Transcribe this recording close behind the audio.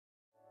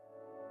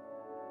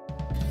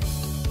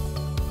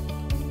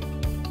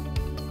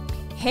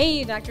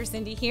Hey, Dr.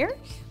 Cindy here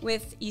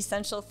with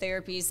Essential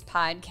Therapies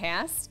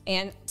podcast.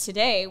 And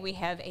today we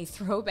have a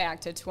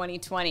throwback to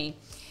 2020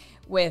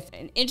 with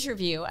an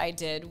interview I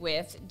did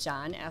with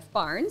John F.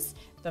 Barnes,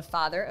 the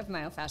father of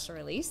myofascial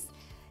release.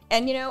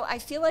 And you know, I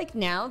feel like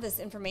now this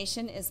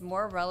information is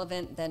more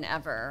relevant than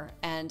ever.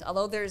 And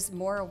although there's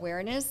more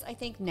awareness, I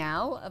think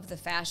now of the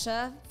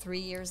fascia 3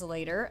 years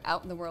later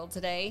out in the world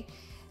today,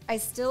 I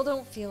still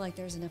don't feel like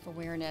there's enough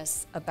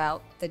awareness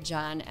about the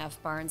John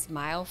F. Barnes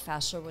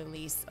myofascial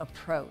release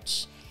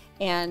approach.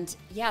 And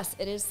yes,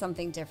 it is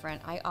something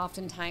different. I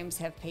oftentimes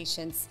have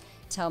patients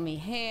tell me,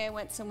 hey, I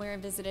went somewhere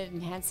and visited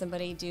and had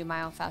somebody do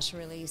myofascial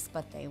release,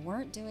 but they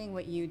weren't doing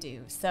what you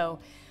do. So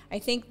I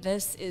think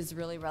this is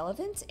really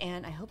relevant,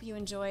 and I hope you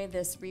enjoy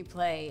this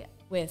replay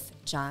with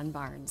John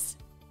Barnes.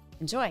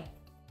 Enjoy.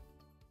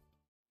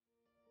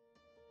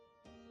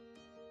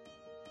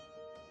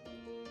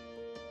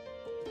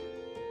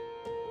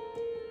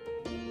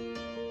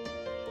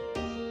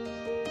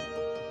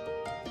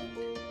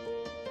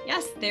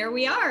 Yes, there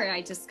we are.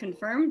 I just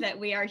confirmed that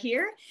we are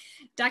here.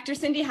 Dr.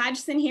 Cindy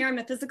Hodgson here. I'm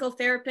a physical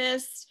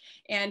therapist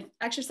and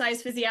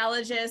exercise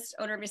physiologist,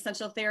 owner of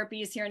Essential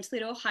Therapies here in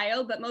Toledo,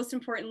 Ohio. But most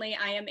importantly,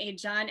 I am a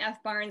John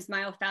F. Barnes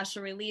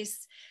myofascial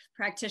release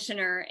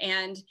practitioner.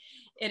 And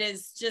it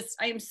is just,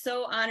 I am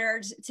so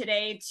honored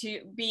today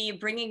to be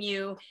bringing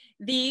you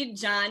the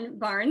John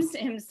Barnes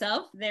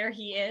himself. There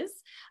he is,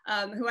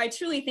 who I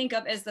truly think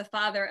of as the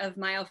father of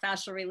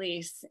myofascial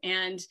release.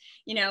 And,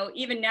 you know,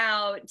 even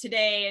now,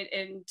 today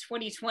in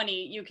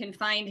 2020, you can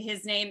find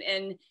his name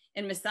in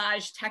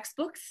massage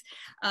textbooks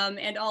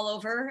and all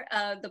over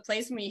the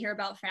place when you hear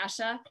about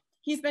fascia.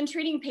 He's been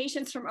treating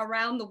patients from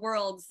around the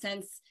world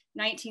since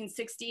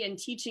 1960 and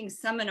teaching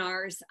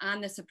seminars on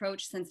this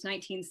approach since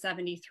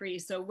 1973.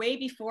 So way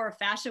before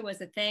fascia was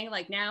a thing.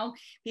 Like now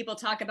people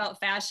talk about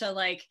fascia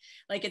like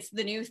it's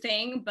the new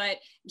thing, but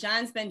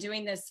John's been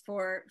doing this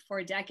for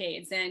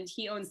decades, and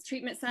he owns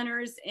treatment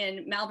centers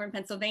in Malvern,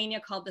 Pennsylvania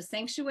called The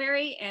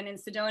Sanctuary, and in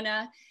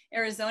Sedona,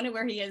 Arizona,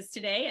 where he is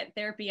today at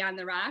Therapy on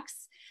the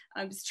Rocks.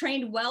 He's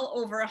trained well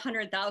over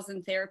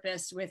 100,000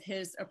 therapists with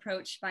his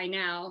approach by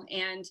now.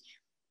 And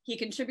he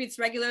contributes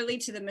regularly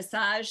to the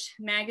Massage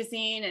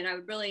magazine, and I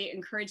would really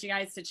encourage you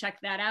guys to check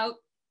that out.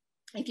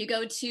 If you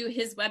go to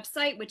his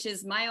website, which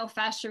is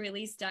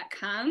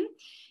myofascialrelease.com,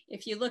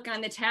 if you look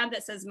on the tab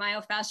that says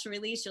myofascial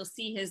release, you'll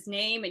see his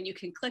name, and you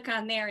can click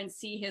on there and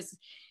see his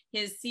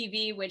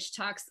CV, which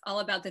talks all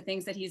about the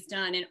things that he's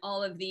done and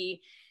all of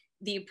the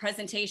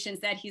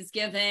presentations that he's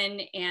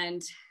given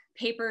and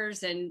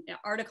papers and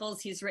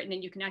articles he's written,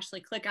 and you can actually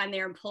click on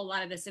there and pull a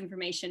lot of this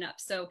information up.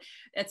 So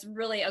that's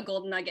really a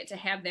golden nugget to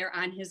have there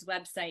on his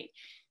website.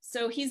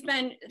 So he's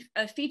been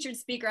a featured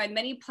speaker on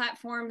many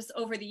platforms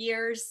over the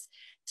years,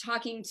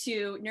 talking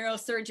to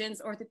neurosurgeons,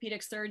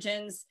 orthopedic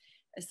surgeons,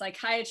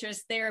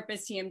 psychiatrists,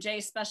 therapists,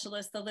 TMJ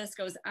specialists, the list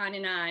goes on.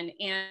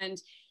 And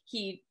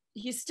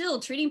he's still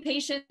treating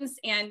patients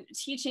and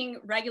teaching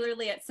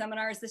regularly at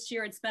seminars this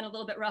year. It's been a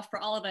little bit rough for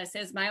all of us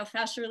as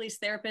myofascial release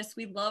therapists.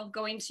 We love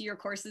going to your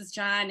courses,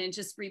 John, and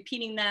just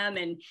repeating them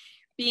and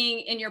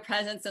being in your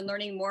presence and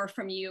learning more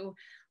from you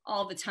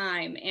all the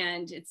time.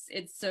 And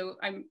so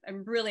I'm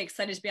really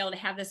excited to be able to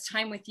have this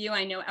time with you.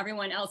 I know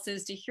everyone else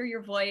is, to hear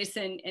your voice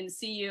and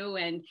see you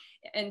and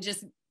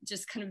just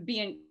kind of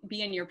be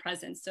in your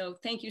presence. So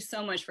thank you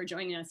so much for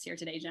joining us here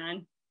today,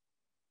 John.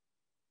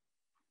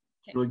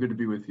 Okay. Really good to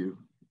be with you.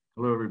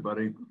 Hello,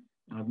 everybody.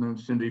 I've known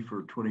Cindy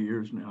for 20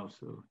 years now,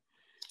 so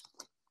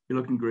you're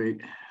looking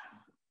great.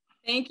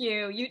 Thank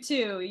you. You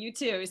too. You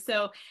too.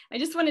 So I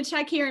just want to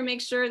check here and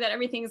make sure that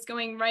everything's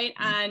going right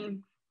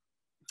on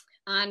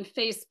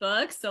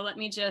Facebook. So let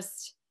me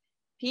just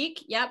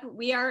peek. Yep,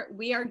 we are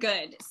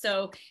good.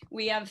 So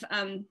we have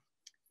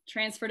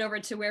transferred over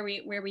to where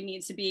we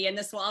need to be. And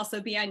this will also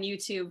be on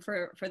YouTube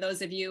for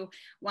those of you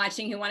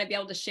watching who want to be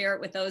able to share it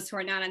with those who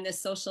are not on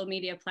this social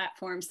media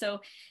platform.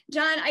 So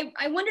John,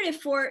 I wondered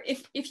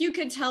if you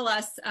could tell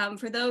us,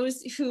 for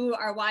those who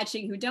are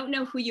watching who don't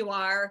know who you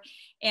are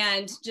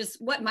and just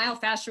what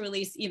myofascial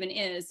release even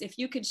is, if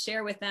you could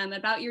share with them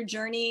about your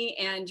journey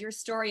and your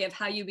story of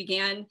how you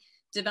began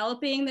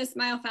developing this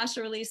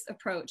myofascial release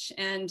approach,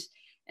 and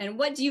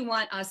what do you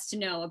want us to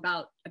know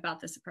about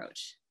this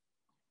approach?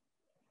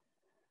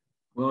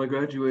 Well, I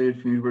graduated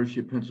from the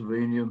University of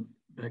Pennsylvania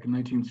back in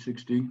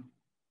 1960,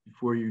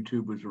 before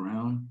YouTube was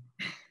around.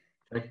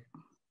 In fact,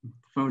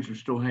 phones are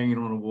still hanging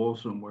on a wall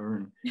somewhere,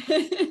 and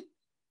a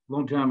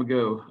long time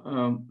ago.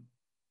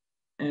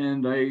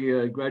 And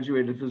I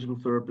graduated as a physical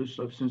therapist.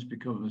 I've since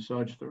become a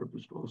massage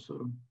therapist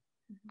also.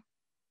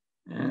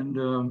 And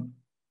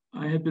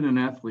I had been an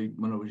athlete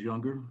when I was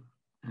younger,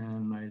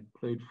 and I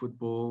played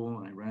football,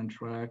 and I ran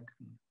track.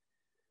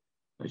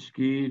 I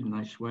skied and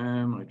I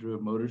swam, I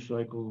drove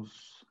motorcycles,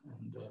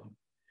 and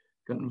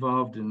got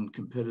involved in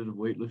competitive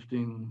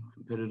weightlifting,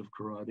 competitive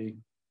karate.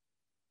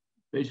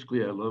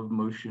 Basically, I love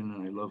motion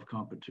and I love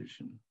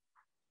competition.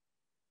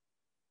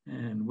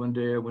 And one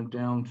day I went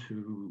down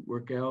to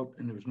work out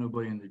and there was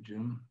nobody in the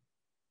gym.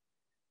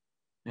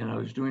 And I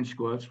was doing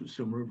squats with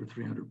somewhere over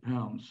 300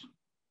 pounds.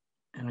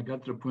 And I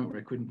got to the point where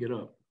I couldn't get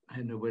up. I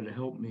had nobody to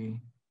help me.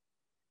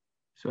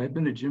 So I'd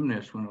been a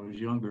gymnast when I was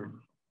younger.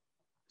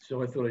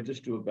 So I thought I'd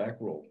just do a back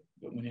roll.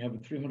 But when you have a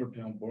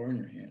 300-pound bar in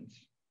your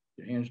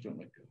hands don't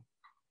let go.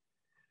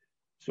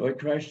 So I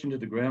crashed into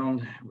the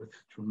ground with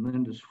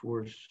tremendous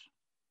force,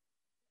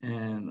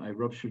 and I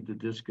ruptured the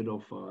disc at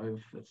L5,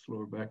 that's the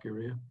lower back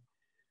area.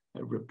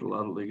 I ripped a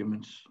lot of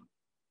ligaments,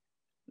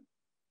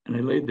 and I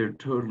laid there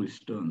totally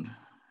stunned.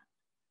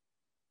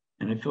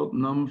 And I felt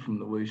numb from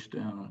the waist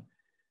down.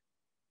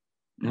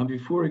 Now,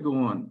 before I go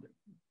on,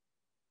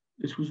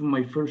 this was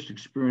my first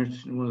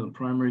experience, and one of the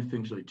primary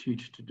things I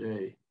teach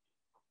today.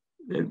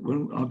 That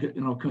when I'm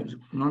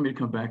going to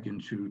come back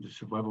into the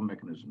survival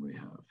mechanism we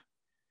have.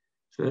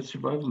 So that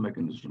survival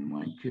mechanism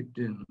mine kicked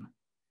in.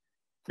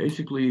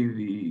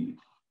 Basically,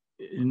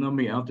 it numbed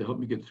me out to help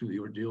me get through the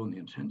ordeal and the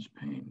intense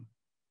pain.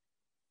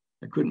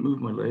 I couldn't move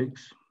my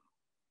legs.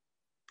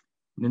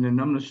 And then the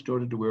numbness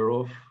started to wear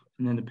off,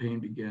 and then the pain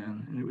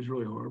began, and it was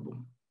really horrible.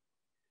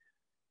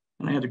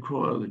 And I had to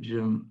crawl out of the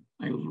gym.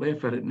 I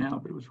laugh at it now,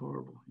 but it was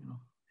horrible, you know.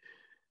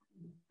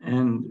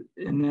 And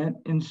in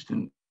that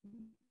instant,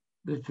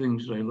 the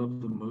things that I love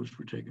the most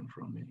were taken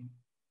from me.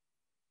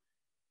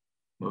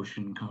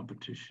 Motion,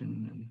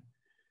 competition, and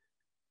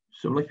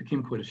so life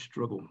became quite a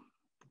struggle.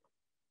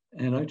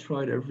 And I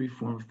tried every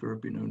form of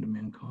therapy known to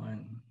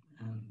mankind,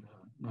 and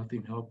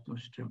nothing helped,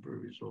 those temporary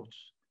results.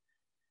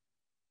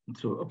 And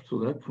so up to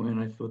that point,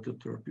 I thought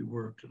that therapy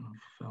worked, and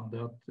I found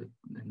out that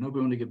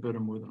nobody wanted to get better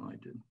more than I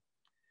did.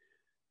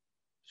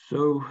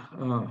 So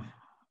a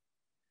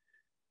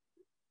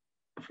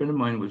friend of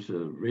mine was a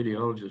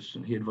radiologist,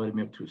 and he invited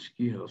me up to a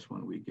ski house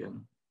one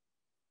weekend.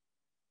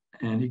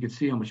 And he could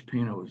see how much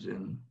pain I was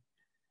in.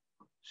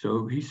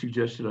 So he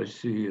suggested I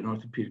see an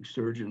orthopedic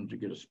surgeon to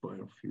get a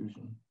spinal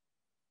fusion.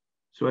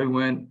 So I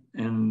went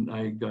and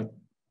I got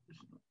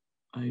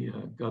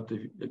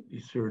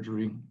the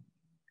surgery.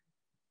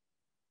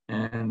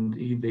 And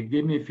they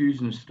gave me a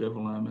fusion instead of a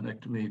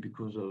laminectomy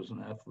because I was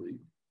an athlete.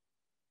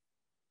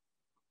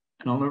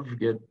 And I'll never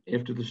forget,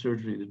 after the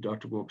surgery, the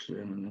doctor walks in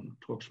and then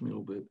talks to me a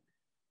little bit.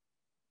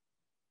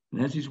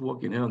 And as he's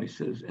walking out, he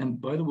says,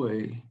 and by the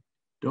way,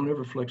 don't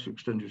ever flex or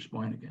extend your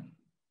spine again.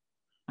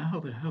 How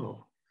the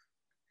hell?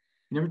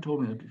 He never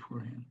told me that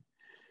beforehand.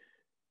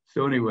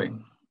 So anyway,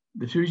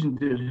 the fusion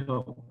did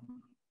help,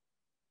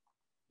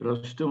 but I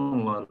was still in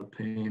a lot of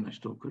pain. I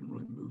still couldn't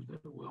really move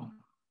that well.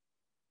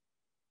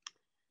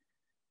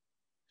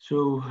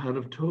 So out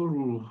of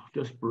total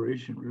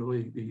desperation,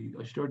 really,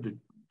 I started to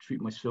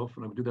treat myself,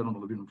 and I would do that on the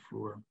living room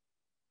floor.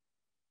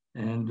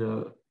 And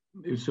so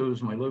it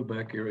was my low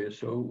back area.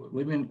 So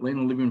laying on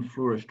the living room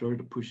floor, I started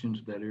to push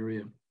into that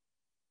area.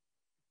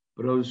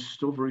 But I was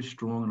still very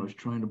strong, and I was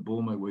trying to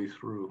bull my way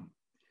through.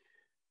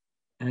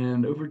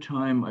 And over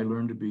time, I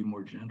learned to be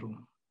more gentle.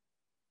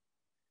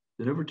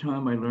 That over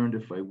time, I learned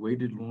if I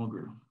waited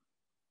longer,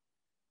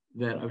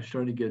 that I was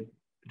starting to get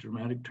a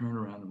dramatic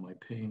turnaround in my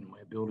pain and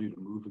my ability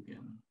to move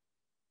again.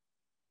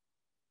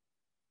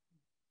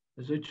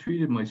 As I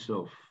treated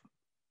myself,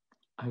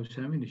 I was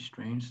having these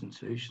strange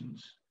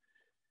sensations.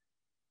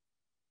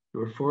 They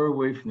were far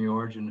away from the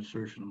origin and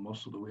insertion of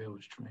muscle the way I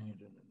was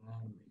trained in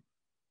anatomy.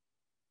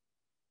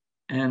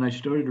 And I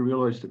started to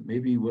realize that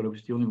maybe what I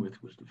was dealing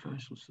with was the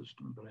fascial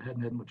system, but I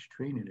hadn't had much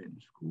training in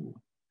school.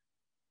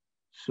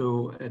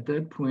 So at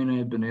that point, I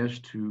had been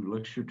asked to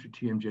lecture to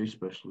TMJ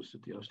specialists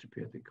at the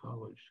Osteopathic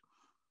College.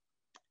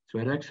 So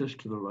I had access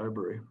to the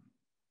library.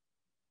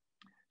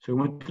 So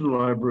I went to the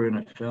library and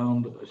I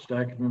found a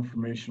stack of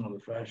information on the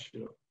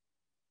fascia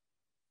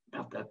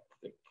about that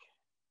thick.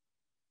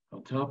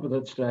 On top of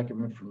that stack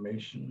of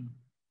information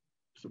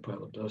was a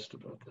pile of dust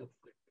about that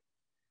thick.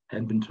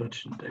 Hadn't been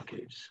touched in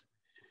decades.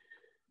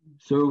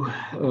 So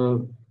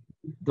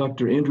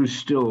Dr. Andrew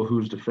Still,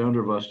 who's the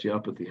founder of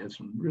osteopathy, had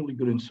some really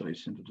good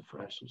insights into the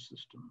fascial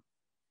system.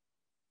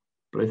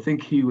 But I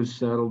think he was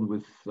saddled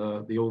with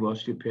the old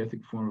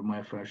osteopathic form of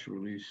myofascial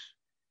release.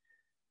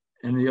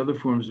 And the other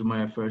forms of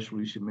myofascial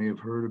release you may have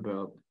heard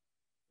about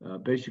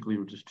basically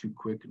were just too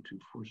quick and too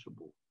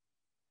forcible.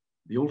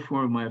 The old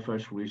form of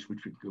myofascial release,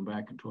 which we can go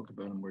back and talk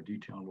about in more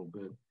detail in a little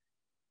bit,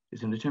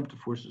 is an attempt to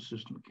force a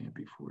system that can't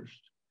be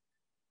forced.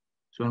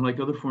 So unlike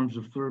other forms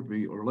of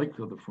therapy, or like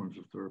other forms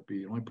of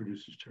therapy, it only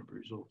produces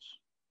temporary results.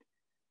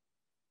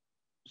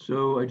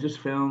 So I just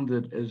found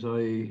that as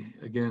I,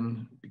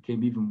 again,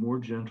 became even more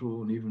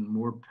gentle and even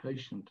more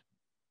patient,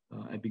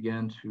 I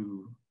began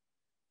to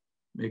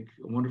make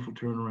a wonderful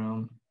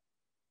turnaround.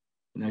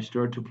 And I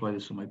started to apply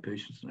this on my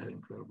patients, and I had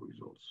incredible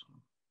results. So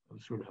that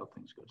was sort of how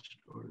things got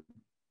started.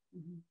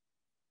 Mm-hmm.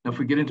 Now, if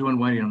we get into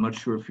unwinding, I'm not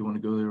sure if you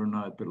want to go there or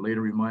not, but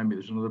later remind me,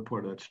 there's another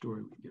part of that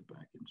story we can get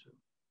back into.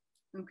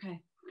 Okay.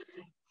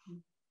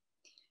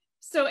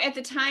 So at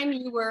the time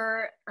you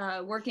were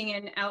working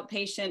in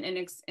outpatient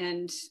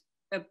and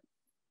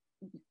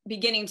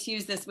beginning to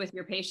use this with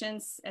your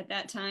patients at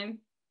that time?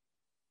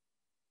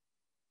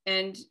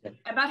 And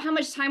about how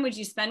much time would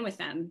you spend with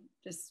them?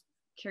 Just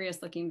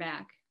curious looking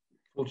back.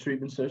 Full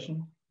treatment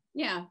session?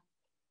 Yeah.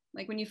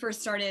 Like when you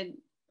first started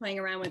playing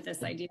around with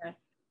this idea.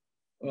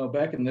 Well,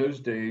 back in those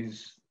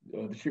days,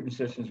 the treatment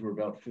sessions were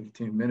about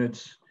 15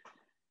 minutes.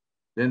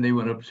 Then they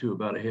went up to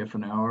about a half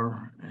an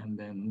hour, and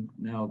then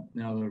now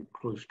they're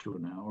close to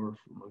an hour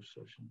for most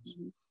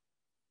sessions,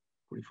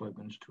 45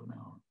 minutes to an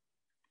hour.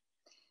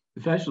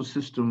 The fascial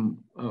system,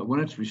 when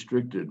it's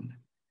restricted,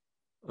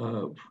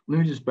 let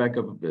me just back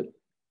up a bit.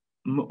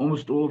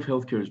 Almost all of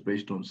healthcare is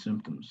based on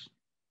symptoms.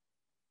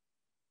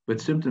 But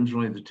symptoms are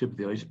only the tip of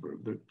the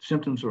iceberg. The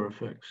symptoms are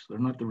effects. They're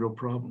not the real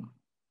problem.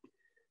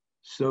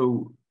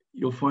 So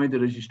you'll find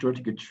that as you start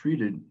to get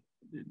treated,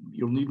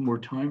 you'll need more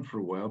time for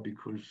a while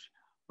because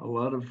a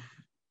lot of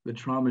the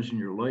traumas in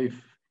your life,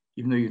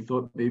 even though you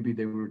thought maybe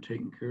they were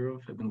taken care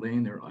of, have been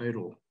laying there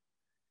idle.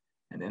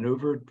 And then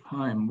over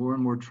time, more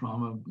and more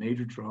trauma,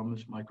 major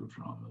traumas, micro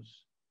traumas,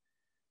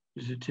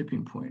 there's a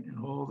tipping point,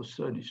 and all of a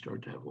sudden you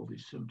start to have all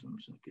these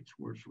symptoms, and it gets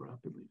worse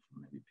rapidly for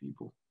many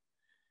people.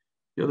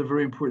 The other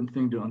very important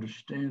thing to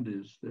understand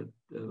is that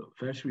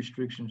fascial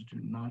restrictions do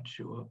not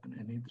show up in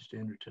any of the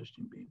standard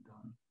testing being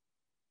done.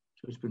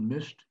 So it's been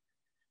missed,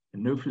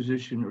 and no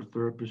physician or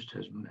therapist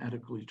has been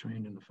adequately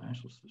trained in the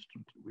fascial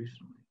system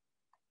recently.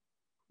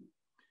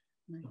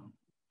 So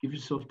give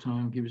yourself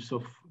time,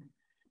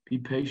 be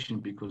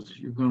patient, because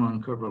you're going to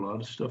uncover a lot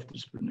of stuff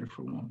that's been there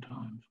for a long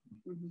time.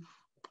 Mm-hmm.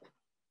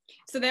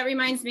 So that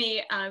reminds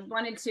me, I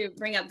wanted to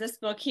bring up this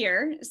book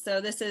here. So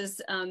this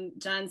is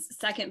John's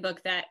second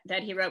book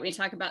that he wrote. We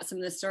talk about some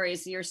of the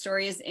stories, your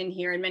stories in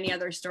here, and many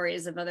other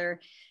stories of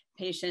other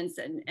patients,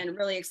 and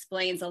really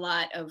explains a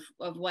lot of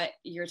what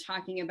you're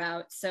talking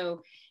about.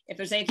 So if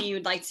there's anything you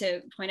would like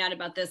to point out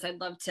about this, I'd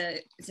love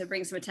to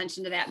bring some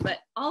attention to that. But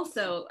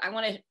also I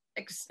want to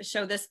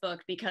show this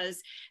book,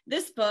 because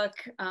this book,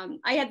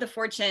 I had the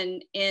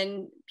fortune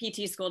in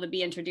PT school to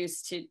be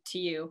introduced to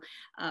you.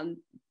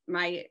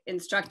 My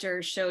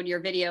instructor showed your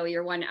video,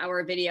 your 1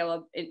 hour video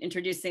of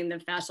introducing the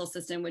fascial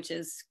system, which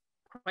is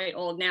quite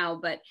old now.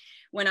 But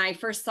when I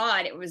first saw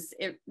it,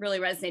 it really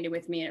resonated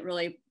with me. It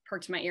really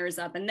perked my ears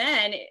up. And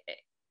then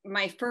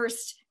my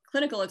first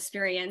clinical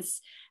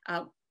experience,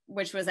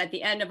 which was at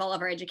the end of all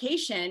of our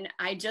education,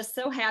 I just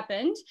so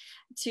happened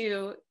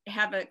to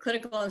have a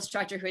clinical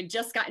instructor who had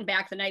just gotten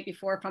back the night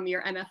before from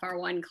your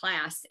MFR1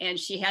 class. And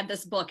she had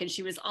this book and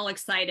she was all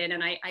excited.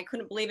 And I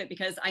couldn't believe it,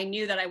 because I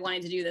knew that I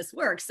wanted to do this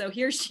work. So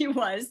here she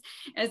was,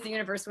 as the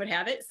universe would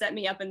have it, set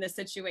me up in this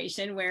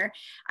situation where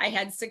I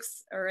had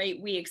 6 or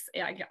 8 weeks,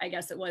 I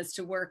guess it was,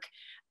 to work.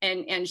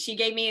 And she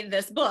gave me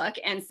this book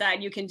and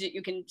said, you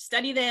can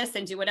study this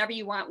and do whatever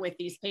you want with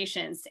these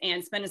patients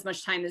and spend as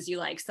much time as you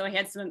like. So I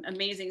had some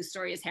amazing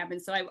stories happen.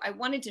 So I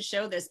wanted to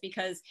show this,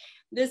 because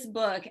this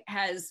book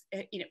has,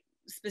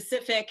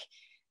 specific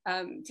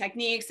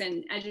techniques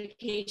and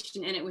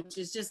education in it, which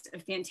is just a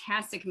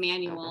fantastic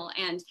manual.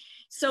 And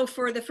so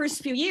for the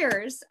first few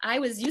years, I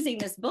was using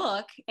this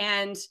book,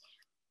 and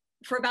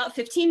for about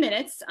 15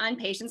 minutes on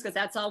patients, because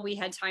that's all we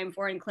had time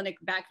for in clinic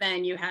back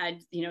then. You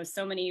had,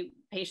 so many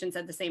patients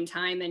at the same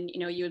time, and,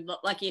 you'd look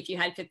lucky if you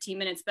had 15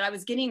 minutes, but I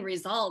was getting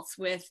results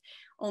with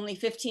only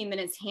 15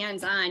 minutes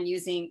hands-on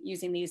using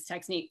these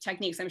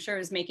techniques. I'm sure I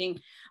was making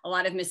a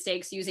lot of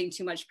mistakes, using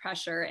too much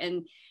pressure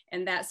and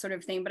that sort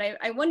of thing. But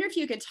I wonder if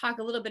you could talk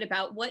a little bit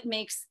about what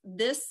makes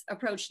this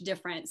approach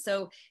different.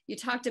 So you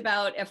talked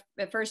about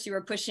at first you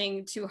were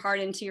pushing too hard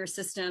into your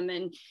system.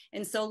 And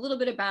so a little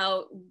bit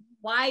about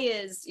why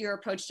is your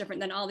approach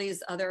different than all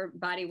these other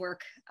bodywork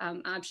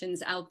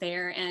options out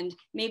there, and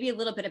maybe a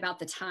little bit about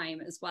the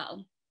time as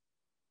well.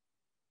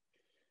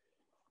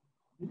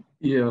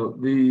 Yeah,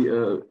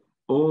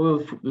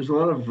 there's a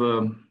lot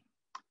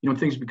of,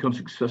 things become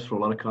successful, a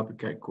lot of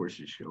copycat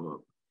courses show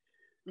up.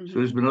 Mm-hmm. So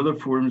there's been other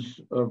forms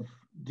of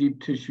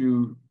deep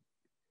tissue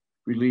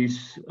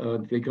release.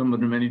 They come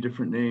under many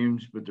different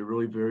names, but they're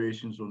really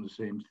variations on the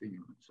same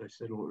theme. As I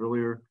said a little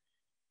earlier,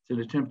 it's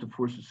an attempt to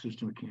force a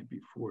system that can't be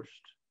forced.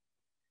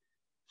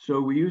 So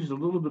we used a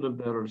little bit of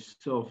that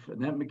ourselves, and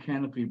that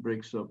mechanically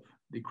breaks up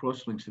the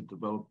crosslinks that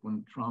develop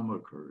when trauma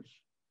occurs.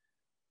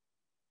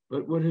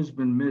 But what has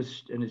been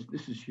missed, and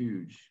this is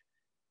huge,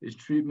 is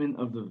treatment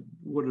of the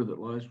water that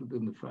lies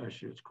within the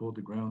fascia. It's called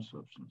the ground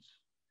substance.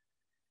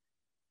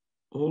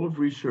 All of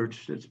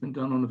research that's been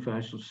done on the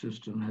fascial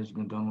system has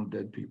been done on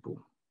dead people.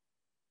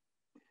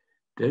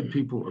 Dead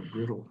people are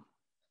brittle,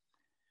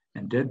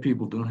 and dead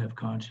people don't have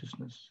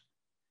consciousness.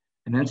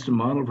 And that's the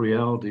model of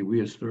reality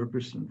we as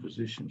therapists and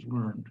physicians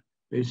learned.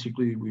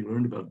 Basically, we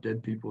learned about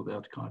dead people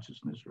without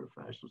consciousness or a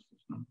fascial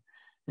system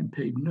and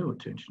paid no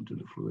attention to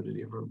the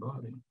fluidity of our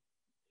body.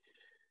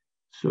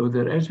 So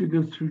that as we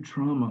go through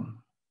trauma,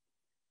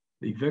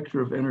 the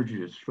vector of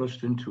energy that's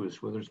thrust into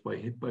us, whether it's by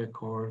hit by a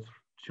car,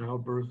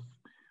 childbirth,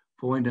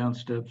 falling down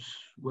steps,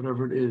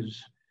 whatever it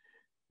is,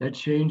 that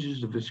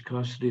changes the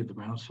viscosity of the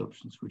ground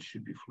substance, which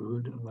should be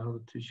fluid, and allow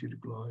the tissue to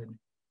glide.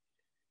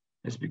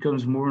 As it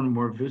becomes more and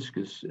more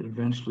viscous, it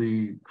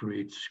eventually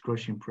creates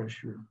crushing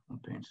pressure on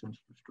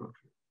pain-sensitive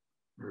structure,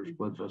 nerves,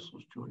 blood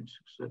vessels, joints,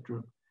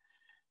 etc.,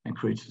 and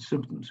creates the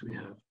symptoms we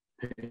have: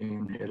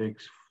 pain,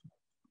 headaches,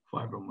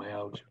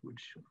 fibromyalgia,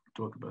 which I'll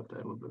talk about that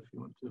a little bit if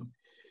you want to.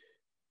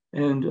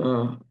 And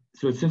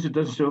So since it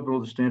doesn't show up in all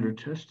the standard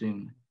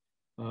testing,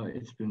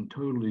 it's been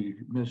totally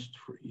missed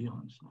for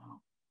eons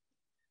now.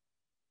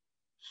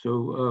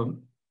 So,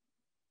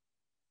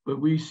 but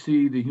we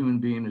see the human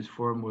being as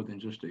far more than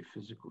just a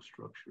physical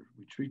structure.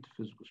 We treat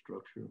the physical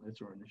structure, and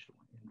that's our initial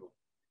angle.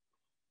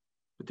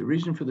 But the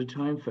reason for the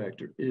time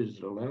factor is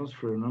it allows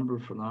for a number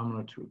of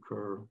phenomena to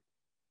occur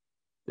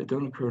that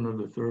don't occur in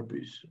other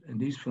therapies. And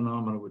these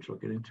phenomena, which I'll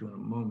get into in a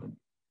moment,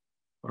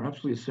 are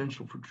absolutely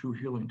essential for true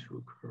healing to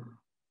occur.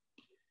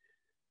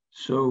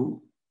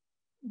 So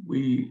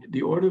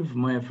the art of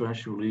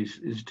myofascial release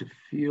is to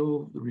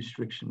feel the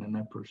restriction in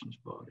that person's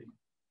body.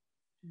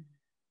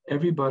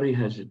 Everybody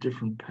has a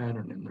different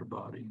pattern in their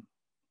body.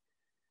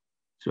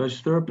 So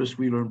as therapists,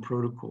 we learn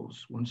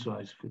protocols, one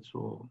size fits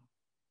all.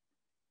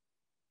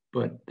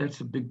 But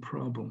that's a big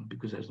problem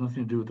because it has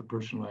nothing to do with the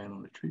person lying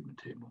on the treatment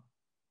table.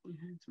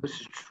 Mm-hmm. So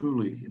this is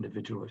truly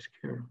individualized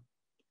care.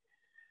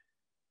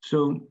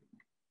 So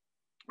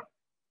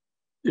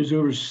there's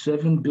over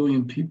 7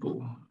 billion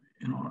people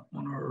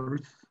on our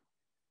earth,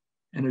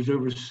 and there's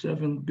over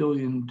 7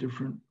 billion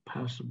different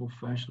passable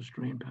fascial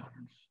strain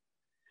patterns.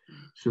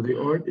 So the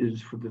art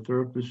is for the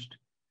therapist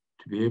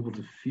to be able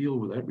to feel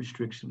where that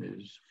restriction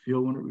is,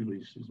 feel when it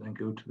releases, then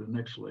go to the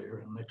next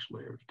layer and next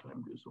layer as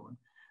time goes on.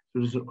 So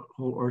there's a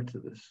whole art to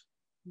this.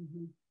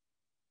 Mm-hmm.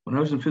 When I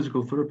was in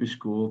physical therapy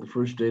school, the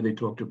first day they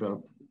talked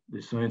about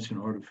the science and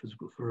art of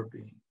physical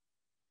therapy.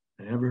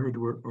 I never heard the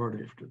word art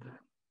after that,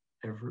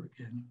 ever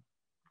again.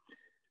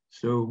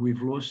 So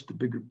we've lost the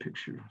bigger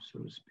picture, so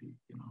to speak,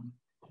 you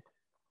know.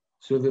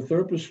 So the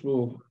therapist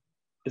will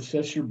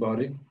assess your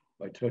body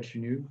by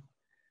touching you.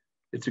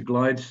 It's a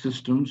glide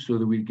system so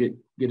that we get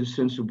a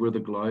sense of where the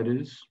glide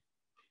is.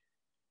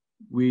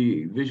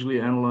 We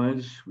visually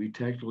analyze, we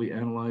tactily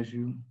analyze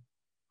you.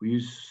 We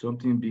use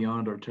something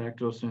beyond our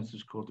tactile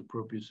senses called the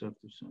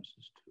proprioceptive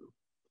senses too.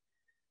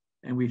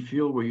 And we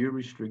feel where your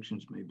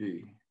restrictions may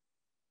be.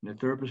 And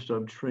the therapists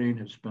I've trained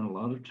have spent a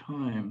lot of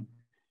time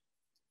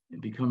in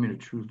becoming a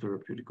true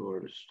therapeutic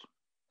artist.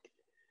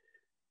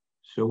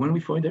 So when we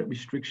find that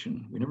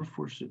restriction, we never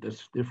force it.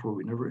 Therefore,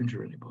 we never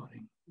injure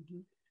anybody. Mm-hmm.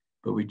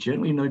 But we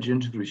gently nudge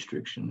into the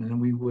restriction and then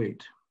we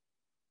wait.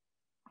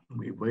 And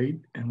we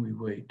wait and we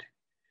wait.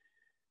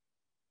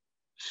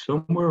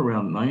 Somewhere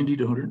around 90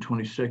 to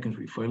 120 seconds,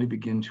 we finally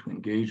begin to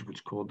engage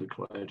what's called the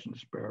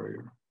collagenous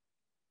barrier.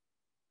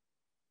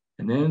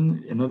 And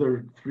then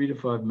another 3 to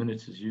 5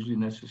 minutes is usually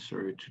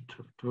necessary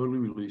to totally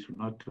release, or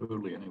not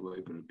totally anyway,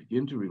 but to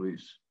begin to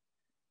release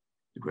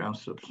the ground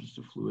substance,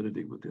 the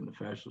fluidity within the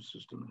fascial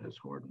system that has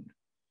hardened.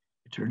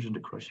 It turns into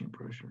crushing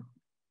pressure.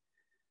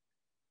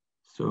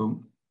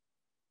 So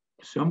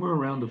somewhere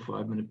around the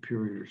 5-minute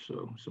period or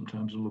so,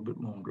 sometimes a little bit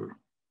longer,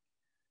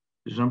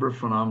 there's a number of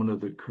phenomena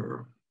that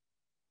occur.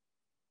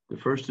 The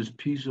first is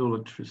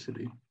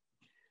piezoelectricity.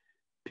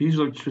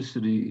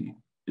 Piezoelectricity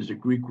is a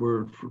Greek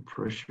word for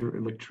pressure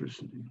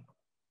electricity.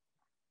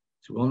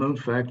 It's a well-known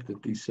fact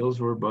that these cells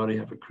of our body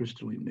have a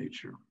crystalline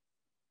nature.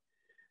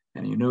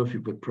 And you know, if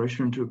you put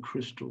pressure into a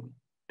crystal,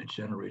 it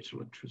generates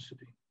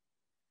electricity.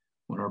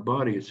 When our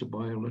body, it's a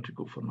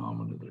bioelectrical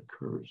phenomenon that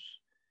occurs.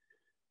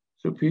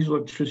 So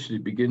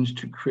piezoelectricity begins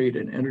to create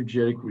an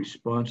energetic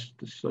response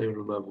at the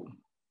cellular level.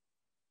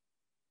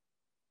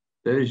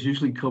 That is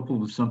usually coupled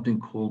with something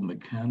called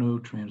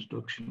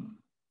mechanotransduction.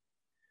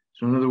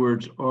 So in other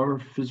words, our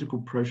physical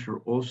pressure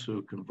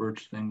also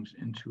converts things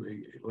into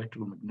an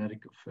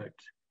electromagnetic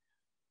effect,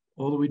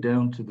 all the way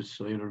down to the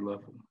cellular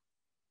level.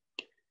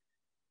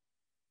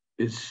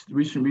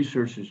 Recent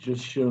research has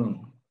just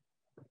shown,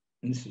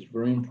 and this is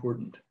very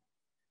important,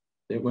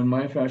 that when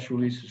myofascial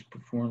release is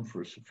performed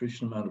for a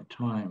sufficient amount of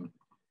time,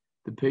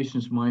 the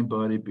patient's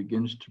mind-body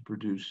begins to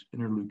produce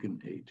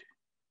interleukin-8,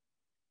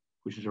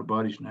 which is our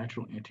body's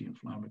natural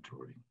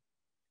anti-inflammatory.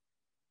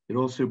 It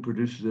also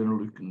produces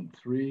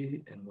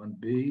interleukin-3 and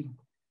 1B,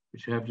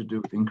 which have to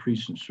do with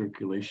increase in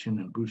circulation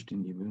and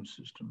boosting the immune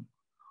system,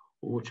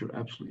 all which are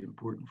absolutely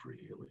important for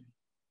healing.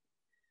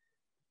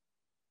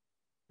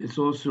 It's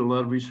also, a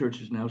lot of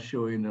research is now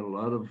showing that a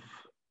lot of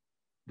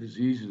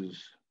diseases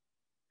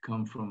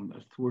come from a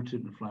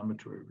thwarted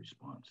inflammatory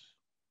response.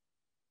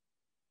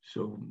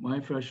 So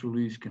myofascial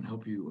release can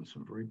help you on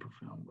some very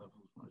profound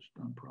levels when it's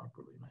done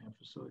properly, and I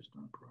emphasize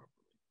done properly.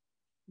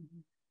 Mm-hmm.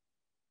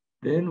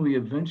 Then we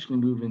eventually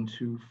move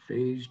into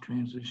phase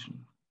transition.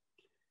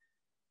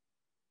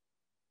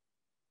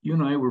 You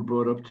and I were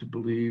brought up to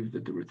believe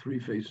that there were 3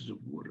 phases of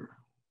water: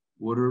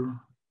 water,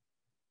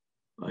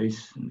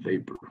 ice, and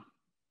vapor.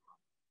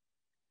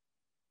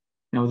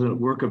 Now, the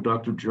work of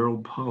Dr.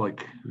 Gerald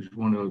Pollack, who's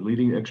one of the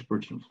leading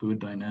experts in fluid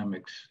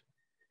dynamics,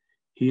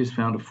 he has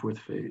found a 4th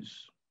phase.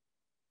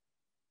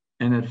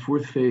 And that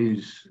 4th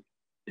phase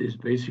is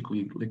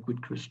basically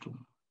liquid crystal.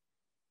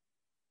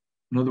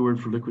 Another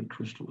word for liquid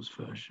crystal is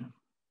fascia.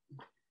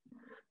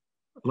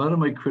 A lot of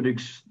my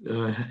critics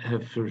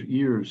have for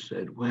years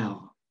said,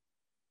 well,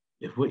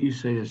 if what you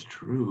say is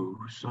true,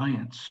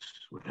 science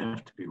would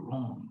have to be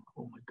wrong.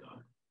 Oh my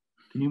God.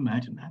 Can you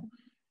imagine that?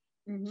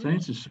 Mm-hmm.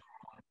 Science is so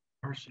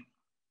embarrassing.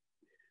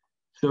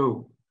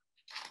 So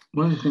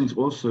one of the things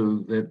also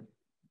that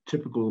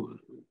typical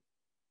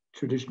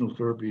traditional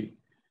therapy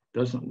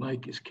doesn't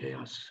like is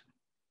chaos.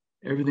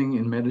 Everything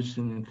in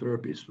medicine and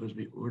therapy is supposed to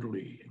be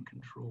orderly and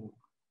controlled.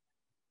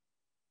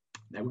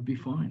 That would be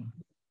fine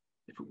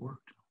if it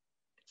worked.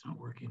 It's not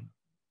working.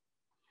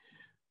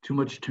 Too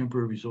much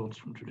temporary results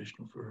from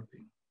traditional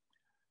therapy.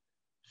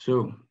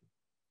 So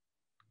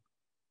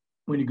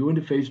when you go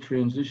into phase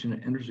transition,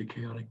 it enters a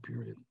chaotic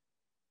period.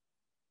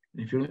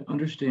 And if you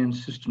understand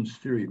systems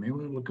theory, you may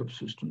want to look up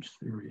systems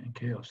theory and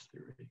chaos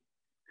theory,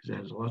 because it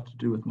has a lot to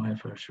do with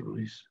myofascial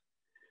release.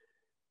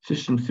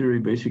 Systems theory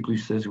basically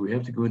says we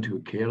have to go into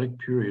a chaotic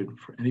period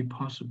for any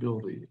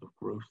possibility of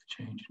growth,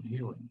 change, and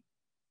healing.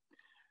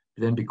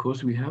 Then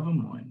because we have a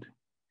mind,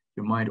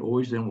 your mind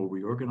always then will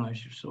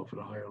reorganize yourself at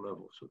a higher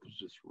level. So there's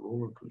this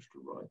roller coaster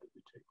ride that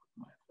we take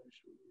with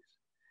myofascial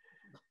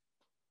release.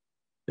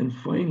 Then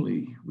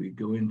finally, we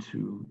go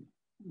into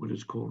what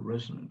is called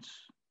resonance.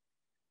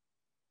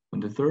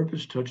 When the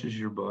therapist touches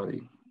your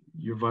body,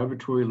 your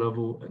vibratory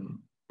level and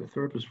the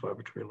therapist's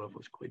vibratory level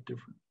is quite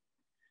different.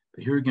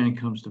 But here again, it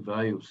comes to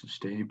value of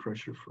sustaining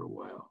pressure for a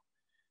while.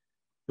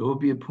 There will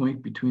be a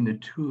point between the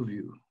two of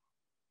you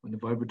when the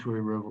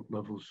vibratory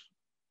levels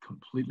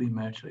completely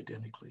match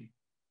identically.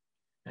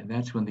 And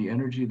that's when the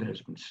energy that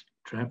has been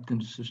trapped in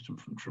the system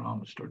from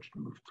trauma starts to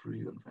move through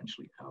you and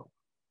eventually out.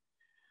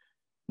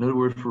 Another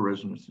word for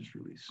resonance is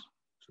release.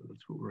 So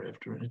that's what we're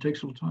after. And it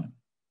takes a little time.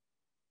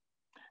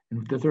 And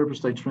with the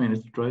therapist I train,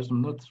 it drives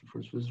them nuts the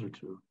first visit or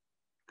two.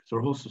 Because our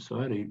whole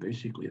society,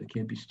 basically, they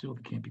can't be still,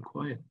 they can't be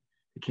quiet.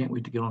 They can't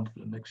wait to get on to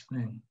the next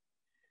thing.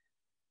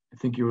 I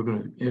think you were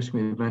going to ask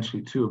me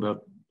eventually, too,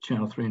 about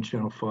channel 3 and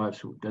channel 5.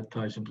 So that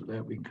ties into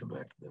that. We can come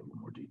back to that in a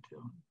little more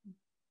detail.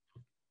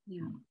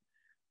 Yeah.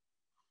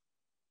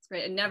 It's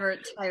great. I never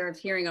tire of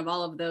hearing of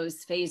all of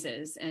those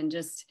phases and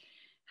just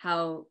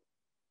how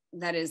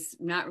that has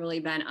not really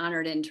been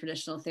honored in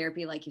traditional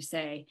therapy, like you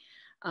say.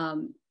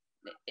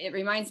 It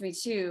reminds me,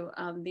 too,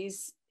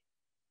 these,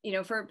 you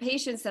know, for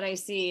patients that I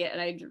see,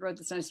 and I wrote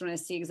this down, I just want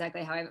to see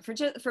exactly how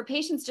for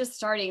patients just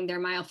starting their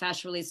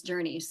myofascial release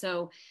journey.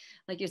 So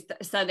like you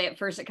said, at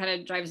first it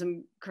kind of drives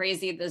them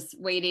crazy, this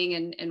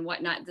waiting and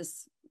whatnot,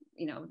 this,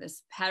 you know,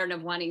 this pattern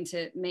of wanting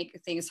to make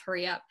things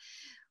hurry up.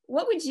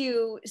 What would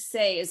you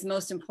say is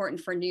most important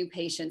for new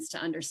patients to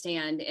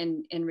understand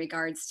in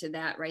regards to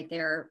that right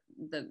there,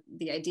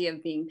 the idea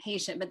of being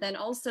patient, but then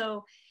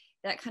also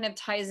that kind of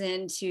ties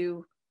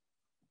into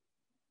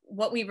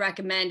what we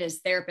recommend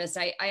as therapists.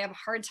 I have a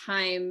hard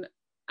time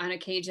on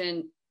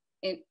occasion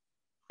in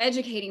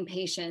educating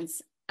patients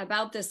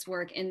about this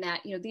work in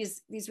that, you know,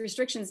 these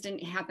restrictions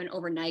didn't happen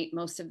overnight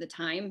most of the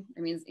time.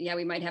 I mean, yeah,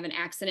 we might have an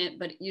accident,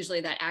 but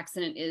usually that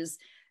accident is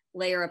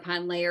layer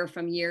upon layer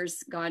from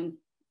years gone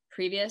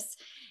previous.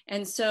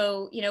 And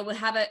so, you know, we'll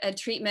have a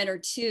treatment or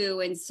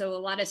two. And so a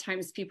lot of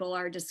times people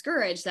are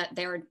discouraged that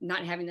they're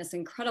not having this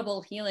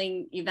incredible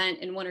healing event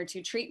in 1 or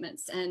 2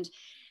 treatments. And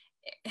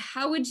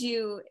how would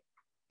you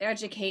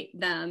educate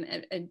them,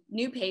 a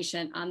new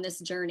patient on this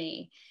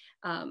journey?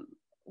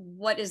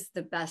 What is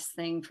the best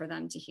thing for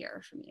them to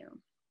hear from you?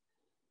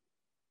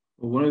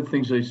 Well, one of the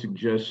things I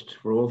suggest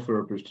for all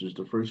therapists is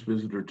the first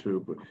visit or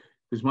two, but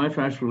because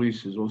myofascial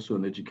release is also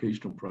an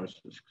educational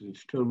process, because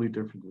it's totally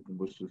different than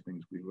most of the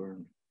things we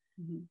learned.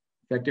 Mm-hmm. In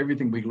fact,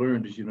 everything we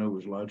learned, as you know,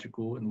 was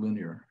logical and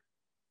linear.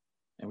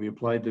 And we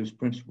applied those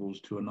principles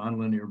to a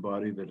nonlinear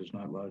body that is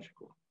not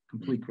logical.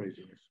 Complete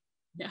craziness.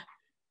 Yeah.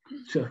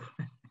 So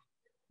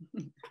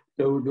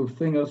the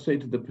thing I'll say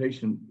to the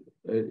patient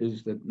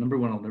is that, number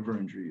one, I'll never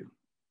injure you.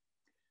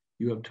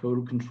 You have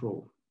total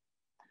control.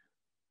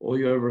 All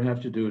you ever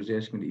have to do is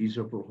ask me to ease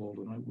up or hold,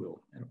 and I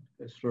will. And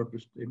as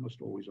therapists, they must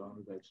always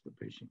honor that. So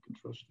the patient can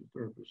trust the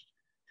therapist.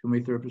 Too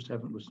many therapists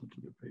haven't listened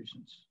to their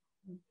patients.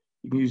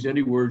 You can use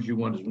any words you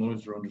want as long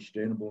as they're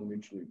understandable and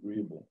mutually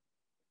agreeable.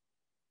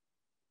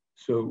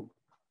 So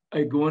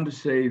I go on to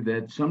say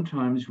that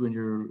sometimes when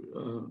you're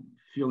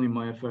feeling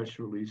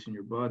myofascial release in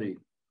your body,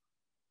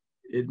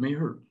 it may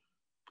hurt.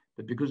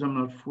 But because I'm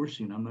not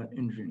forcing, I'm not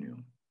injuring you.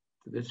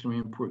 So that's really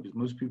important, because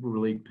most people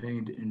relate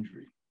pain to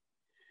injury.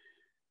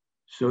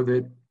 So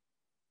that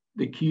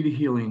the key to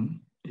healing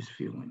is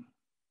feeling.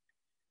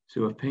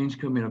 So if pain's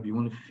coming up, you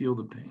want to feel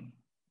the pain.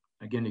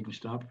 Again, you can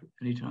stop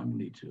anytime you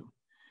need to.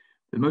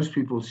 But most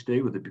people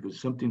stay with it because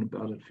something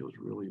about it feels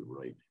really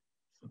right.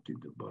 Something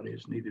the body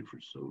has needed for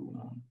so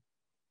long.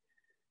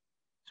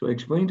 So I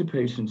explain to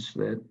patients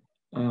that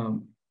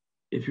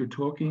if you're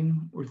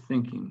talking or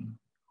thinking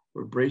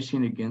or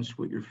bracing against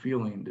what you're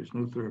feeling, there's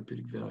no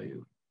therapeutic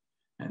value.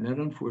 And that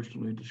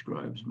unfortunately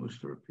describes most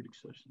therapeutic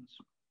sessions.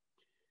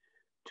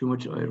 Too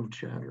much idle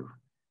chatter.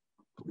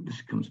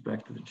 This comes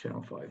back to the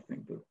channel 5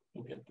 thing, but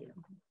we'll get there.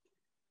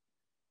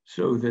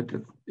 So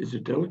that is a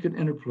delicate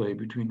interplay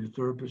between the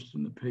therapist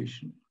and the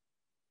patient.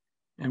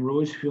 And we're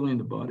always feeling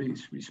the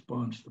body's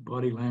response, the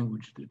body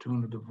language, the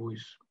tone of the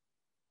voice.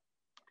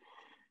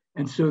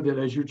 And so that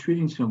as you're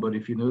treating somebody,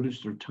 if you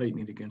notice they're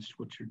tightening against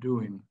what you're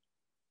doing,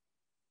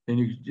 then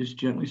you just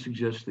gently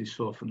suggest they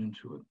soften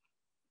into it.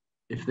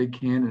 If they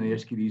can and they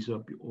ask you to ease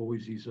up, you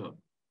always ease up,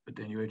 but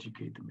then you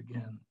educate them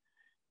again.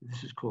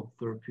 this is called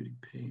therapeutic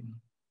pain.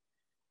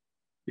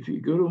 If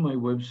you go to my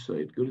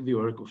website, go to the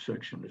article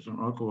section, there's an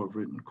article I've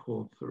written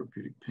called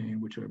Therapeutic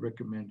Pain, which I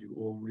recommend you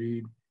all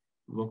read.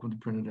 You're welcome to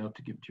print it out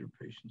to give to your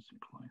patients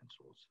and clients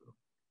also.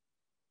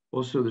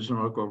 Also, there's an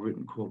article I've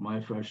written called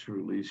Myofascial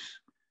Release,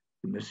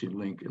 the Missing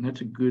Link. And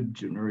that's a good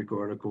generic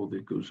article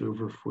that goes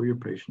over for your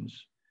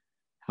patients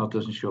how it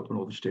doesn't show up in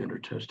all the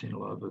standard testing, a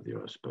lot of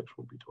other aspects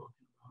we'll be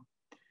talking about.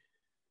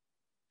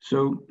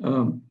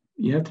 So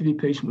you have to be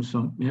patient with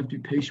some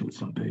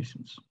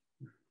patients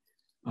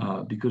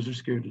because they're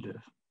scared to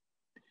death.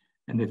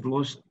 And they've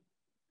lost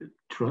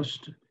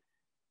trust.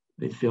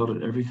 They failed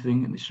at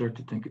everything and they start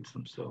to think it's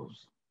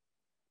themselves.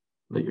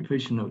 Let your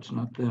patient know it's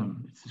not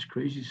them. It's this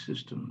crazy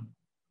system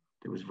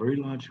that was very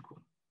logical.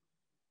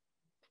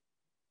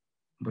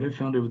 But I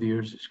found over the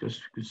years, it's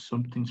just because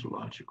something's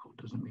logical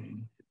doesn't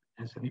mean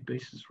it has any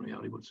basis in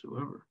reality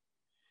whatsoever.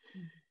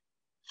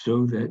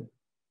 So that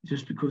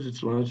just because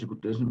it's logical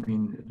doesn't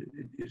mean that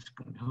it's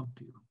going to help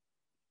you.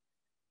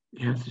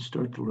 You have to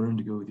start to learn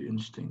to go with your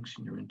instincts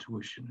and your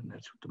intuition. And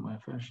that's what the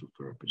myofascial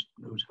therapist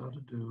knows how to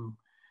do,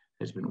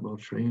 has been well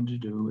trained to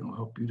do, and will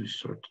help you to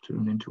start to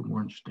tune into a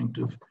more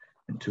instinctive,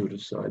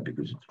 intuitive side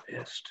because it's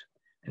fast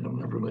and it'll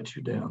never let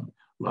you down.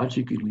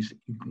 Logic, at least,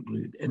 you can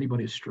lead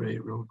anybody astray.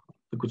 Look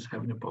what's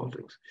happening in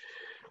politics.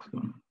 So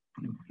I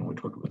don't want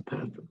to talk about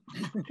that.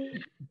 But.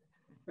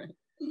 Right.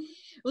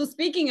 Well,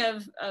 speaking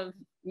of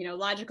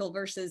logical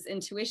versus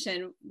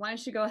intuition, why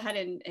don't you go ahead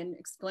and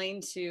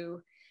explain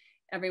to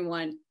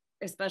everyone,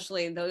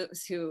 especially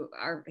those who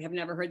have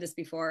never heard this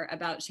before,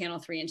 about Channel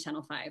 3 and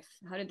Channel 5.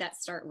 How did that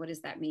start? What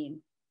does that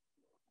mean?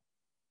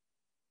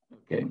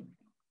 Okay.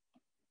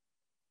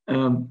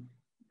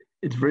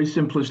 It's very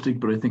simplistic,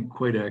 but I think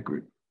quite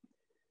accurate.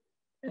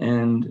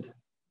 And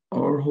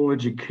our whole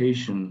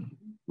education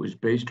was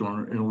based on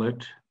our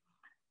intellect.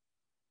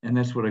 And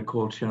that's what I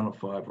call Channel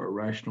 5, our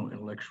rational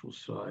intellectual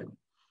side.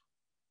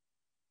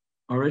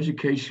 Our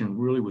education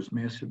really was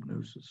mass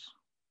hypnosis.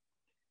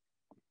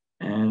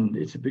 And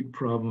it's a big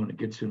problem and it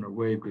gets in our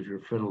way because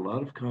you're fed a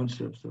lot of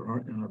concepts that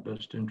aren't in our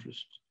best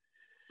interest.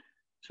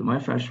 So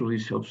myofascial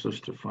release helps us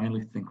to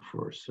finally think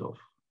for ourselves.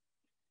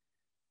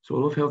 So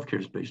all of healthcare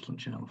is based on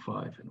Channel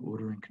 5 and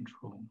order and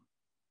control.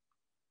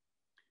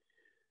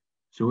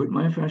 So what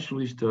myofascial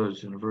release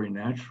does in a very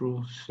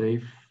natural,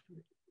 safe,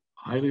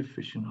 highly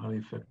efficient, highly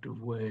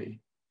effective way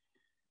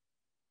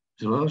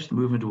is allow us to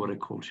move into what I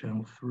call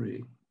Channel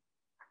 3.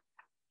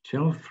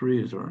 Channel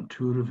 3 is our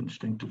intuitive,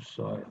 instinctive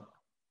side.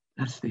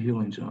 That's the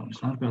healing zone.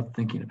 It's not about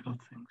thinking about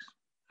things.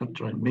 It's not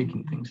trying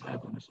making things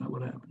happen. That's not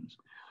what happens.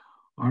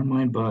 Our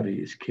mind body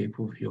is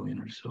capable of healing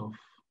herself.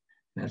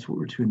 That's what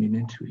we're tuning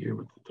into here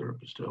with the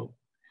therapist help.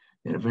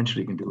 And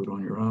eventually you can do it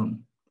on your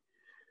own.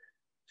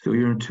 So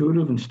your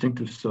intuitive,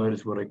 instinctive side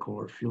is what I call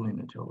our feeling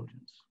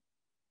intelligence.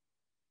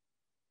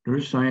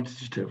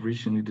 Neuroscientists have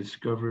recently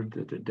discovered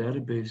that the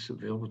database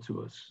available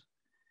to us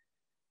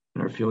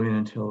in our feeling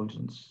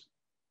intelligence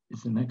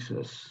is in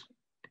excess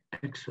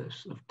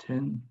of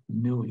 10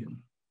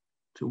 million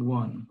to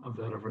 1 of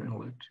that of our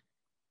intellect.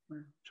 Wow.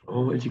 So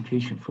all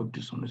education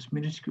focused on this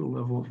minuscule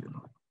level of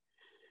intellect.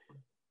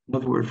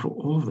 Another word for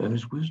all of that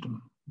is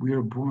wisdom. We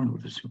are born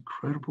with this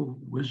incredible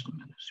wisdom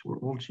in us. We're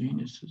all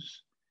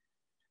geniuses.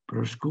 But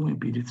our schooling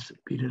beat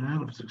it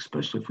out of us,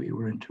 especially if we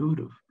were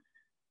intuitive.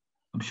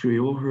 I'm sure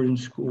you all heard in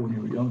school when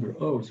you were younger,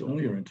 oh, it's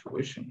only your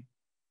intuition.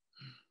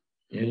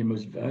 Yeah, your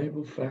most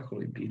valuable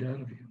faculty beat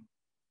out of you.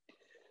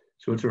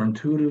 So it's our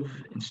intuitive,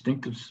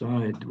 instinctive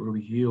side where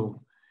we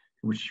heal,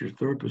 in which your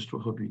therapist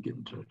will help you get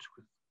in touch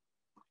with.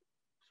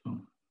 So,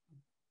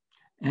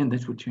 and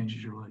that's what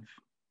changes your life.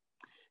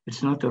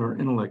 It's not that our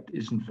intellect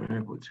isn't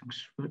valuable, it's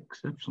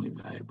exceptionally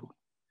valuable.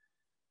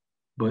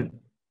 But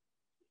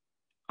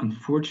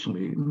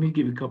unfortunately, let me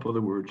give you a couple other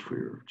words for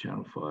your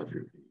Channel 5.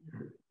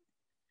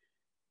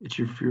 It's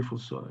your fearful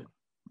side.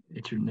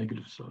 It's your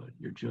negative side,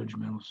 your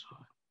judgmental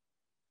side,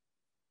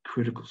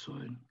 critical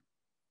side.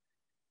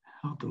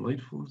 How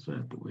delightful is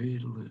that, the way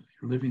to live?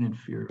 You're living in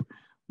fear.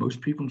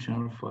 Most people in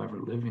Channel 5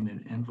 are living in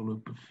an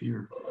envelope of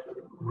fear,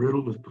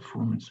 riddled with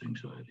performance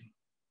anxiety.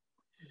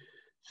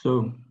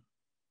 So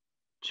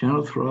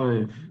Channel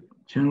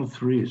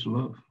 3 is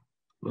love.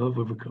 Love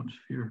overcomes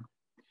fear.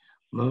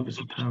 Love is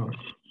a power.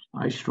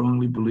 I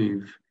strongly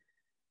believe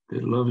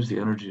that love is the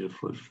energy that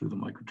flows through the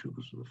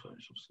microtubules of the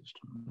fascial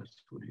system.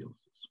 That's what heals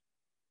us.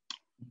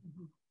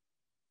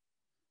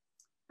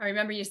 I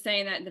remember you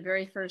saying that in the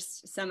very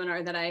first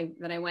seminar that I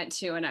went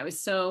to, and I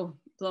was so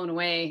blown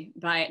away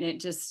by it, and it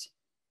just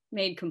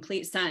made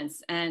complete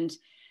sense. And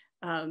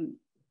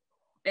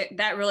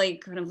that really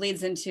kind of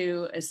leads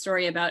into a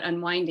story about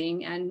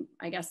unwinding, and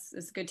I guess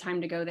it's a good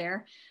time to go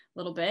there a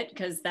little bit,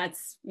 because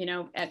that's,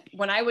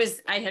 when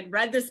I had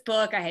read this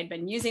book, I had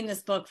been using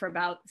this book for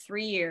about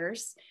 3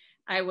 years.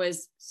 I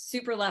was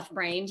super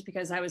left-brained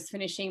because I was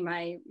finishing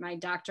my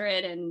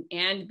doctorate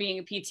and being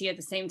a PT at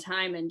the same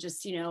time, and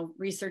just, you know,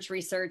 research.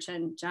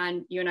 And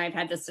John, you and I have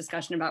had this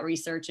discussion about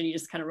research, and you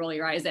just kind of roll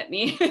your eyes at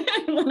me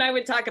when I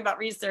would talk about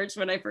research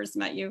when I first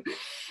met you.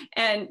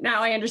 And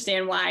now I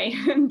understand why,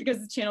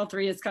 because Channel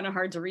 3 is kind of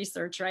hard to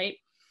research, right?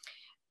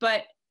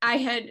 But I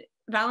had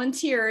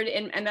volunteered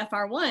in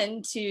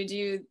MFR1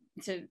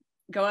 to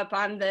go up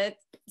on the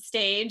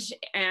stage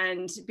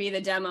and be the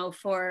demo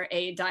for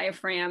a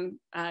diaphragm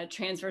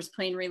transverse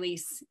plane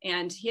release.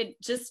 And he had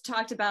just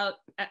talked about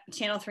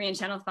Channel 3 and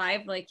Channel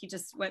 5, like he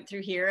just went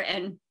through here.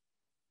 And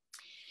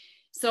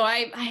so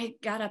I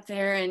got up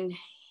there and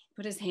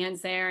put his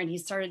hands there, and he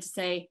started to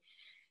say,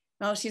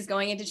 well, she's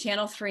going into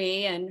Channel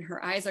 3 and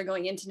her eyes are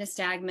going into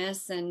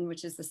nystagmus, and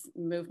which is this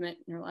movement,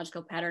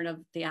 neurological pattern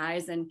of the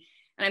eyes. And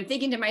I'm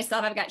thinking to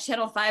myself, I've got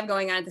Channel 5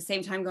 going on at the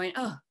same time, going,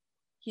 oh,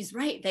 he's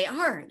right. They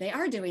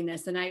are doing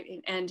this.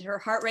 And her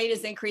heart rate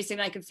is increasing.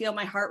 I could feel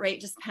my heart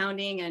rate just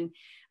pounding. And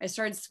I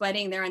started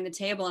sweating there on the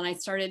table. And I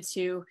started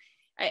to,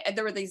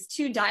 there were these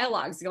two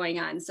dialogues going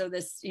on. So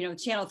this, you know,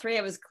 Channel 3,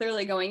 I was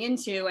clearly going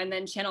into, and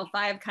then Channel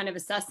 5 kind of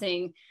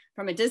assessing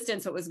from a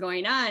distance what was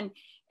going on.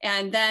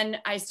 And then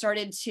I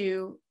started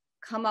to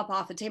come up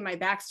off the table. My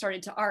back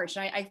started to arch.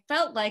 And I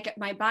felt like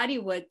my body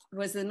was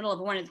in the middle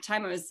of one. At the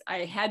time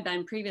I had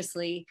been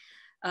previously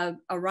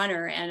a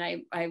runner, and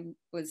I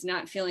was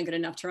not feeling good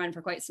enough to run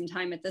for quite some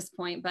time at this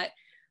point, but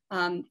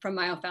from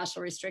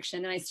myofascial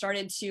restriction. And I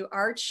started to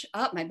arch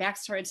up, my back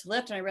started to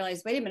lift, and I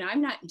realized, wait a minute,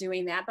 I'm not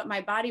doing that, but my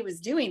body was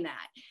doing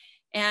that.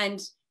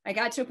 And I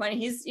got to a point,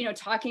 and he's, you know,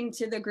 talking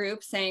to the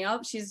group saying,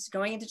 oh, she's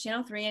going into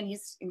Channel 3, and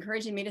he's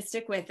encouraging me to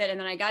stick with it. And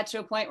then I got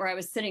to a point where I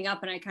was sitting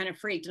up and I kind of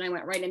freaked, and I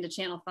went right into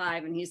Channel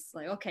 5, and he's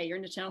like, okay, you're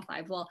into Channel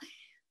 5. Well,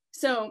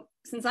 so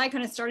since I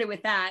kind of started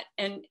with that,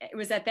 and it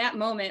was at that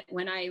moment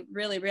when I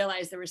really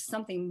realized there was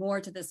something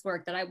more to this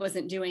work that I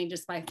wasn't doing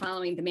just by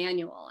following the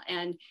manual,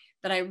 and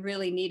that I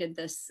really needed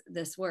this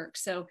work.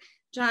 So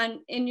John,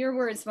 in your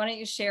words, why don't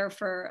you share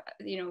for,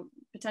 you know,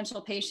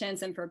 potential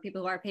patients and for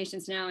people who are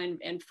patients now,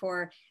 and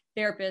for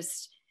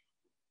therapists,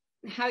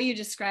 how you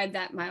describe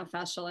that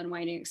myofascial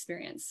unwinding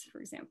experience, for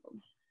example.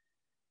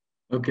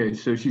 Okay,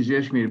 so she's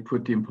asking me to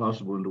put the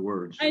impossible into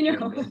words. I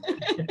know.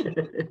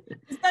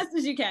 As best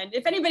as you can.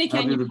 If anybody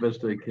can. I'll do the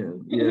best I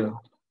can, yeah.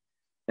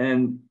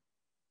 And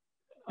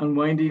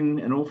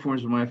unwinding and all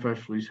forms of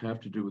myofascial release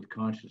have to do with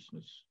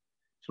consciousness.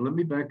 So let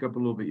me back up a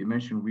little bit. You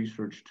mentioned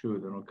research too,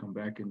 then I'll come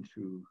back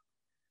into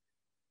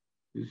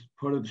this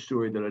part of the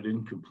story that I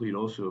didn't complete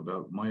also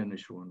about my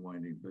initial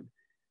unwinding. But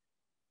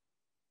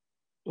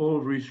all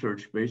of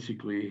research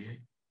basically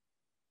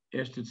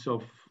asked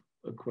itself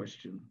a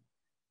question: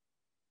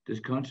 does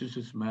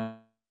consciousness matter?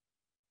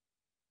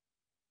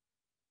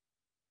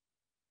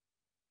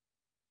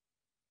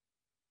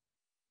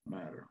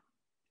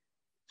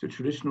 So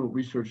traditional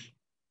research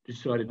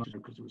decided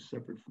because it was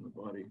separate from the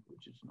body,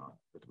 which it's not,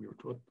 but we were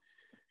taught to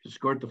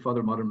discard the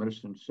father of modern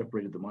medicine,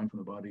 separated the mind from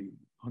the body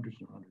hundreds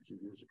and hundreds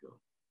of years ago.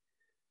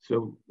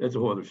 So that's a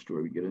whole other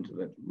story. We get into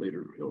that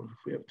later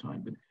if we have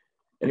time. But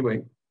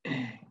anyway,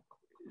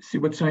 see,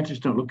 what scientists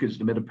don't look at is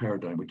the meta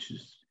paradigm, which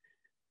is,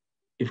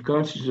 if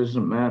consciousness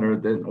doesn't matter,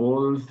 then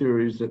all the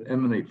theories that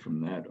emanate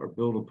from that are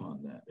built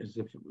upon that as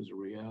if it was a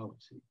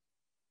reality.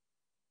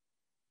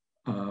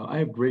 I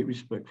have great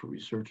respect for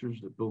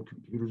researchers that build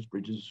computers,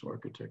 bridges,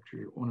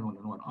 architecture, on and on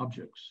and on,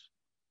 objects.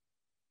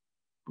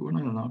 But we're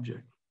not an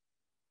object.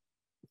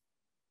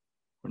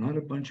 We're not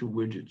a bunch of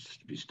widgets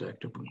to be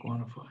stacked up and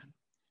quantified.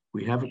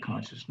 We have a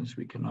consciousness,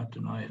 we cannot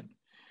deny it.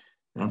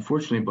 And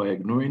unfortunately, by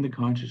ignoring the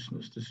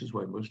consciousness, this is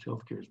why most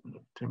healthcare has been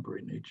of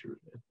temporary nature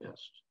at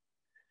best.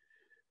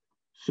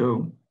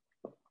 So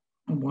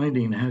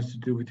unwinding has to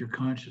do with your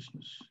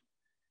consciousness.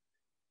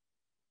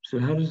 So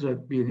how is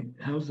that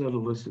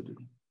elicited?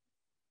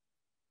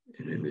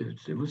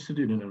 It's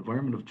elicited in an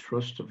environment of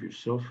trust of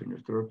yourself and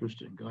your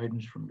therapist, and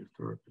guidance from your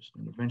therapist.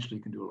 And eventually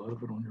you can do a lot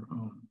of it on your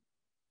own.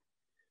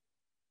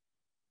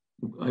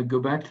 I go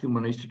back to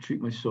when I used to treat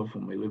myself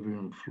on my living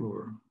room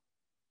floor.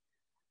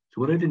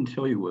 So what I didn't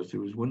tell you was there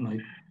was one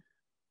night,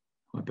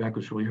 my back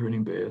was really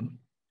hurting bad,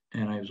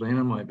 and I was laying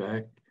on my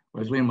back, I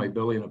was laying on my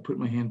belly, and I put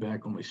my hand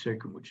back on my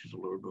sacrum, which is the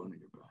lower bone in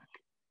your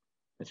back.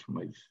 That's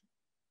where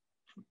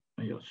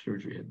my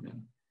surgery had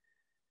been.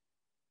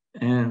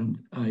 And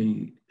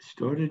I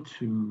started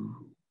to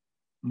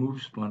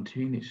move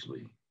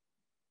spontaneously,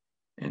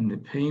 and the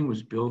pain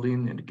was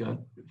building, and it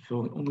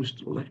felt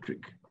almost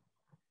electric.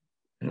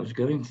 And I was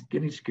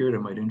getting scared I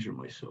might injure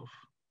myself.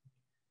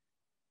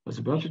 I was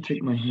about to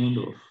take my hand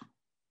off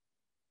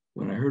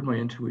when I heard my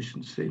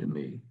intuition say to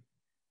me,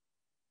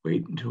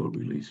 wait until it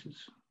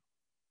releases.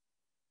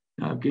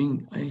 Now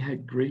I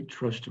had great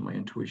trust in my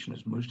intuition,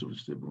 as most of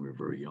us did when we were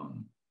very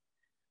young.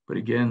 But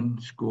again,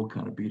 school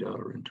kind of beat out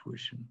our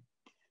intuition.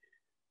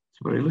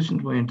 But I listened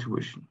to my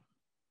intuition,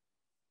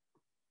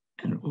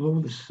 and all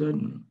of a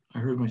sudden, I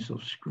heard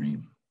myself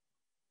scream.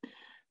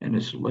 And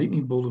this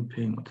lightning bolt of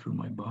pain went through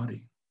my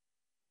body.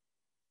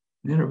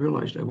 And then I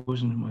realized I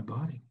wasn't in my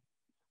body.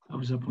 I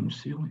was up on the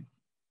ceiling.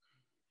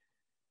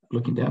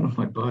 looking down on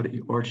my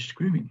body, arched,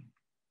 screaming.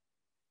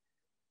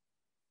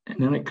 And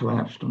then I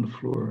collapsed on the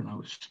floor and I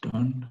was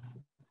stunned,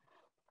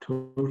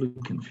 totally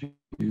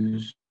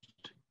confused.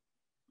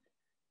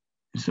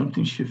 And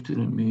something shifted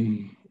in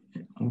me,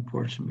 in all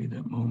parts of me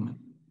that moment.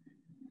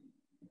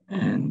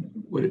 And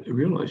what I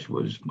realized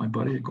was my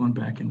body had gone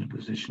back into the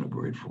position of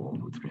where I'd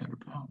fallen with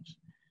 300 pounds.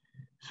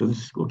 So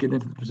we'll get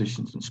into the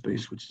positions in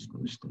space, which is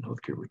most in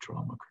healthcare where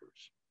trauma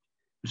occurs.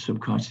 The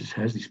subconscious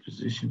has these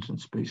positions in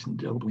space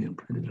indelibly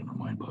imprinted in our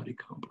mind-body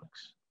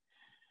complex.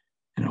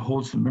 And it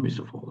holds the memories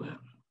of all that.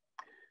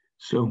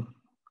 So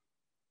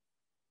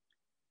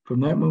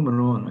from that moment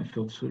on, I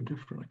felt so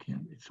different.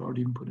 It's hard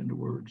to even put into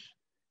words.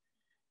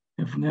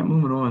 And from that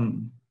moment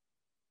on,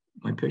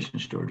 my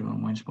patients started to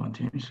unwind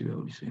spontaneously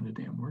without me saying a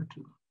damn word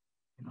to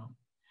them,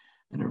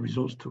 and the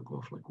results took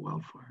off like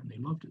wildfire, and they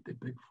loved it. They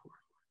begged for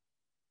it.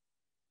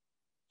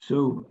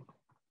 So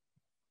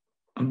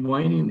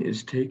unwinding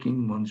is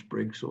taking one's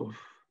brakes off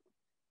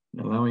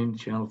and allowing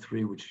channel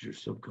 3, which is your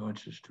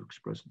subconscious, to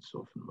express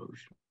itself in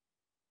motion.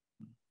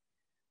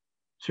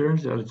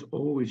 Turns out it's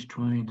always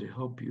trying to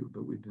help you,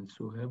 but we've been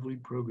so heavily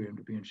programmed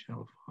to be in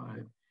channel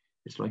 5,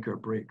 it's like our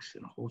brakes,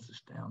 and it holds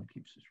us down,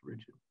 keeps us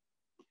rigid.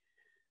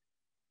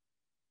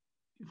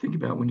 Think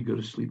about when you go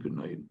to sleep at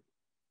night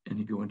and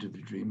you go into the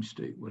dream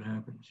state, what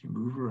happens? You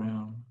move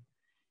around,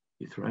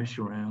 you thrash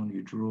around,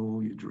 you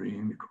drool, you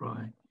dream, you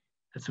cry.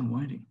 That's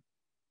unwinding.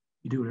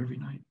 You do it every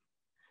night.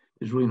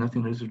 There's really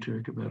nothing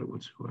esoteric about it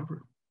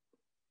whatsoever.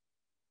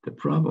 The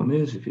problem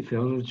is if you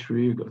fell out of a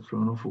tree or got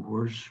thrown off a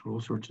horse or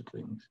all sorts of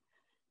things,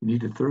 you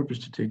need a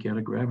therapist to take you out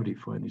of gravity,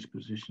 find these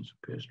positions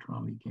of past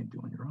trauma you can't do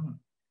on your own.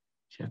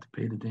 You have to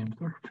pay the damn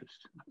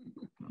therapist.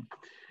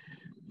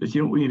 But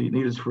you don't really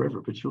need us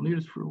forever, but you'll need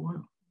us for a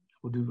while.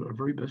 We'll do our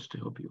very best to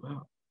help you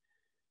out.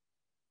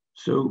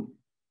 So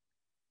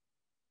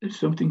there's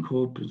something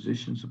called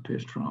positions of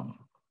past trauma.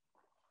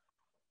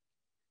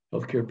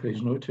 Healthcare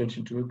pays no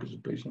attention to it because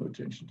it pays no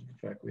attention to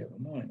the fact we have a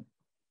mind.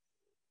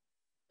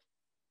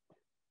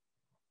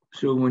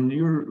 So when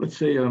let's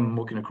say I'm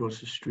walking across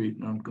the street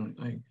and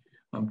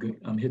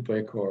I'm hit by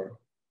a car.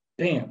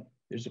 Bam,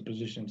 there's a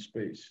position in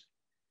space.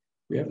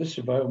 We have this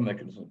survival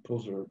mechanism that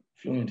pulls our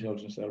feeling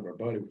intelligence out of our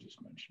body, we just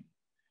mentioned.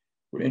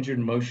 We're injured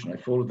in motion. I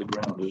fall to the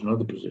ground. There's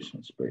another position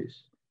in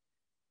space.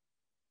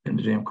 And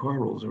the damn car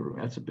rolls over.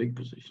 That's a big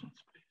position in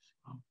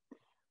space.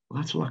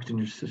 Well, that's locked in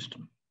your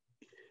system.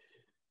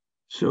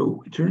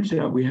 So it turns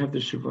out we have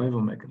this survival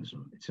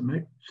mechanism. It's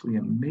actually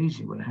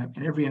amazing what happens.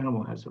 And every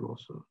animal has it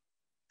also.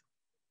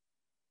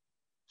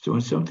 So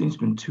when something's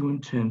been too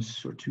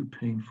intense or too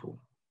painful,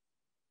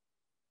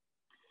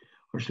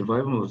 our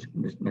survival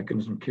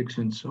mechanism kicks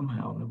in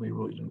somehow. Nobody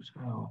really knows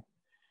how.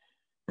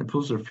 It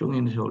pulls our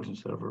feeling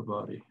intelligence out of our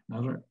body,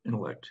 not our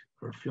intellect,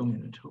 our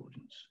feeling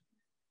intelligence.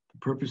 The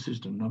purpose is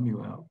to numb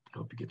you out, to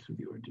help you get through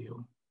the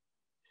ordeal.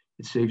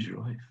 It saves your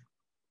life.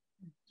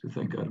 So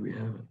thank God we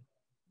have it.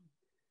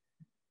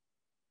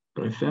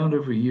 But I found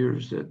over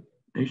years that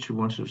nature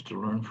wants us to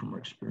learn from our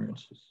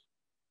experiences.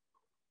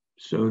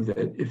 So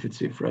that if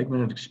it's a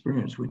fragmented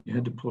experience, when you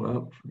had to pull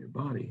out from your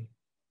body,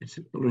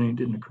 the learning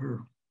didn't occur.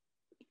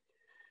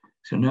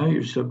 So now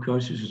your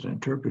subconscious is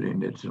interpreting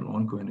that it's an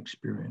ongoing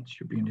experience.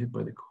 You're being hit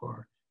by the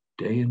car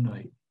day and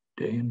night,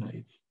 day and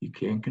night. You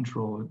can't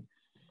control it.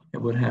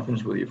 And what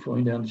happens whether you're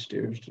falling down the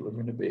stairs,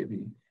 delivering a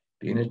baby,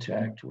 being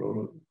attacked,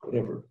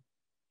 whatever,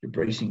 you're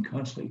bracing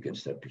constantly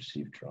against that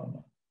perceived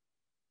trauma.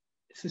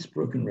 It's this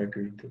broken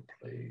record that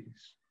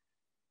plays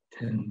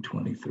 10,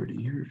 20, 30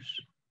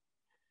 years.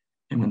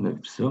 And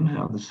when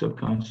somehow the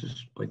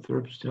subconscious, by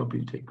therapists help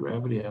you take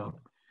gravity out,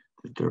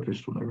 the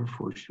therapist will never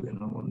force you and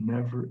it will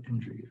never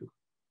injure you.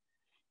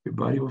 Your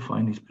body will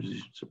find these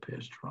positions of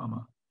past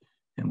trauma.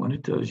 And when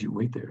it does, you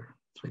wait there.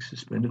 It's like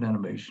suspended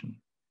animation.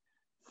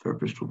 The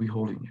therapist will be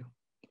holding you.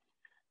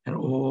 And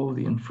all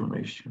the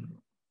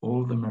information,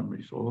 all the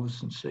memories, all the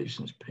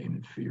sensations, pain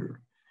and fear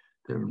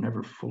that are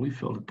never fully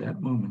felt at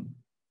that moment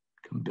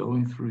come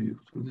building through you,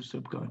 through the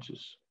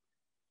subconscious.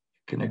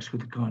 It connects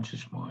with the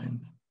conscious mind.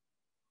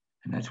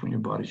 And that's when your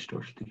body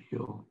starts to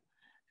heal.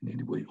 And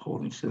then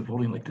instead of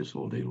holding like this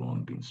all day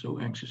long, being so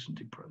anxious and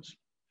depressed,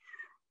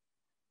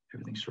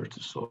 everything starts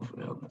to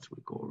soften out, and that's what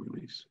we call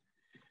release.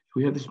 So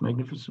we have this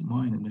magnificent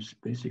mind, and this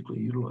basically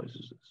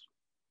utilizes this.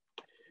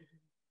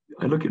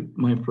 I look at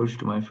my approach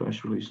to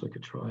myofascial release like a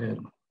triad.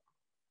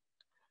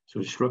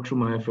 So it's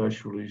structural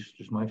myofascial release,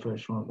 there's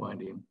myofascial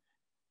unwinding.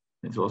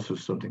 It's also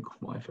something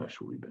called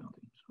myofascial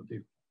rebounding. So they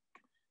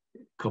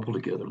couple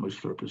together.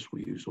 Most therapists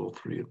will use all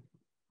three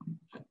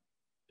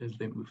as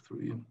they move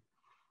through you,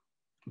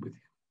 with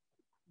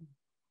you.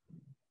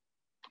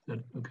 Is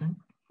that okay?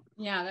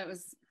 Yeah, that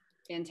was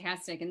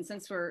fantastic. And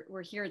since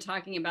we're here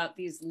talking about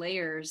these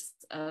layers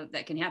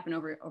that can happen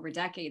over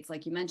decades,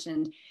 like you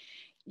mentioned,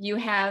 you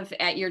have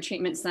at your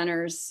treatment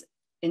centers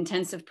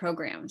intensive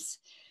programs.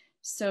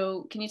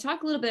 So can you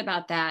talk a little bit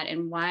about that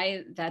and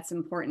why that's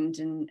important?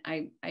 And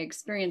I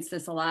experienced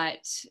this a lot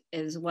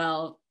as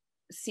well,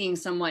 seeing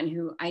someone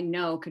who I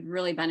know could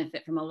really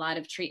benefit from a lot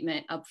of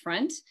treatment up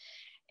front.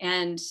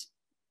 And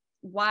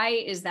why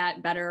is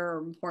that better or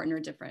important or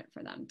different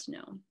for them to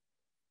know?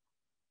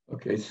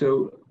 Okay,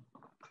 so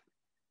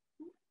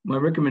my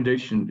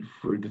recommendation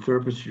for the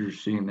therapists you're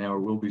seeing now or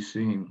will be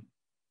seeing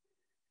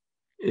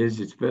is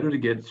it's better to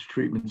get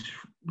treatments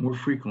more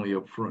frequently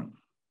up front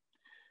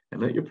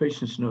and let your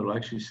patients know it'll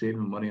actually save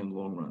them money in the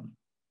long run.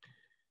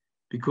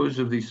 Because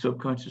of these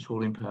subconscious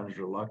holding patterns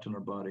that are locked in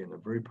our body and they're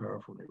very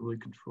powerful and they really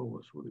control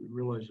us, whether we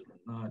realize it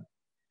or not.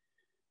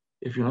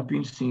 If you're not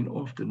being seen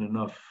often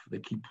enough, they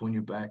keep pulling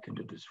you back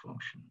into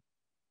dysfunction.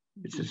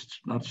 It's just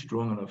not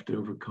strong enough to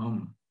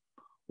overcome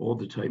all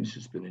the tightness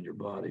that's been in your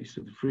body.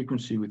 So the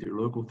frequency with your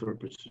local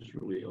therapist is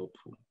really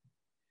helpful.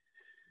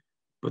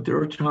 But there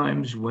are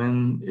times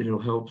when it'll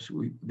help.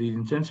 The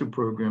intensive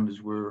program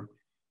is where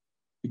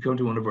you come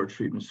to one of our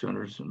treatment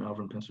centers in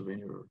Malvern,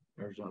 Pennsylvania, or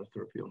Arizona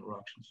Therapy on the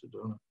Rocks in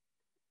Sedona.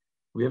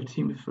 We have a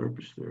team of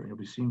therapists there, and you'll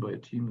be seen by a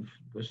team of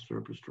best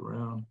therapists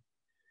around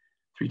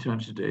 3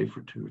 times a day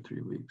for 2 or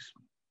 3 weeks.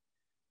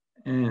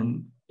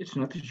 And it's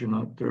not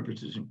that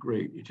therapist isn't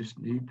great. You just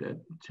need that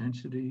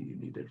intensity. You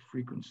need that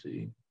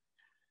frequency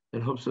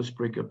that helps us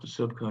break up the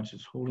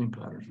subconscious holding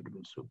patterns that have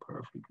been so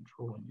powerfully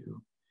controlling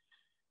you.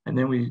 And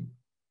then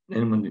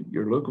when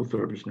your local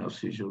therapist now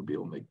sees you, you'll be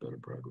able to make better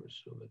progress.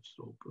 So that's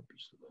the whole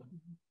purpose of that.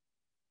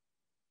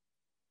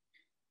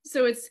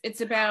 So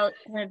it's about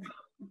kind of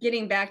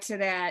getting back to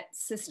that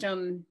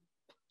system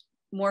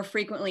more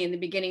frequently in the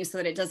beginning so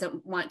that it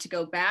doesn't want to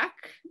go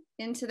back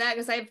into that.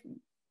 Because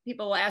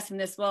people will ask me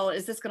this, well,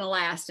 is this going to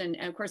last? And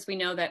of course, we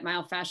know that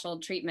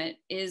myofascial treatment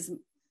is,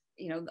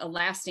 a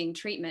lasting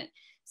treatment.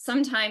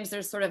 Sometimes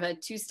there's sort of a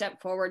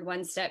 2-step forward,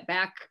 1 step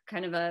back,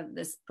 kind of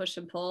this push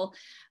and pull.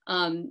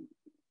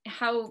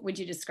 How would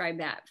you describe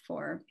that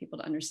for people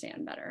to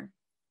understand better?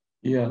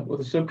 Yeah, well,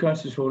 the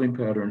subconscious holding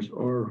patterns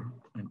are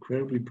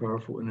incredibly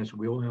powerful, and as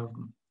we all have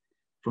them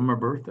from our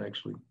birth,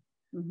 actually.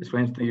 That's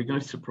why you're going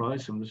to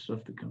surprise some of the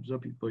stuff that comes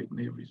up you thought you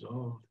may have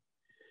resolved.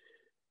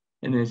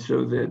 And then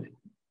so that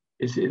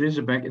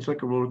it's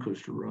like a roller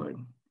coaster ride.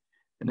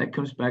 And that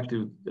comes back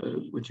to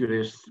what you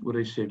asked, what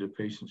I say to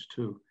patients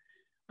too.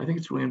 I think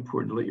it's really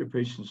important to let your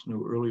patients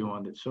know early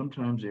on that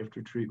sometimes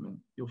after treatment,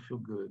 you'll feel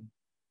good,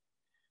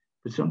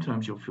 but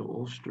sometimes you'll feel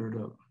all stirred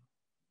up.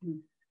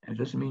 And it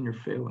doesn't mean you're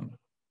failing.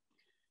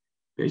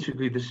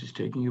 Basically, this is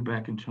taking you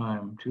back in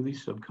time to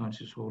these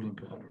subconscious holding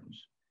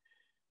patterns.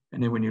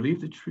 And then when you leave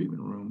the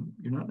treatment room,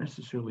 you're not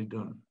necessarily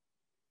done.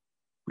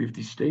 We've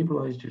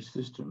destabilized your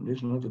system.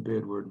 There's another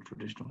bad word in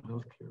traditional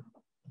healthcare.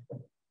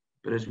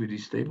 But as we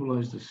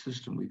destabilize the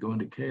system, we go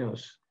into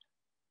chaos.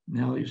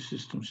 Now your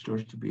system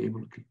starts to be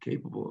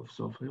capable of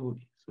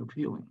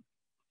self-healing.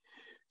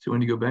 So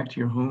when you go back to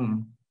your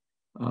home,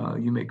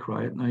 you may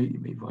cry at night, you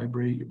may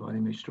vibrate, your body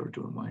may start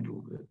to unwind a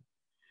little bit.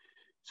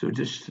 So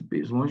just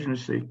as long as you're in a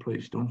safe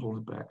place, don't hold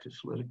it back,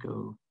 just let it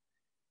go.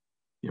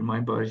 Your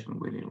body's been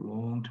waiting a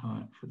long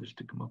time for this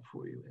to come up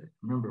for you.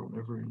 Remember, it'll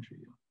never injure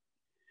you.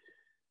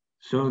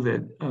 So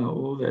that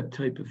all that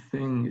type of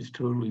thing is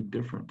totally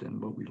different than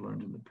what we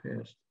learned in the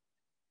past.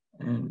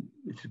 And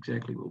it's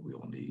exactly what we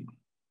all need.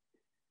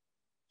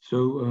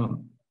 So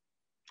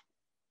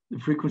the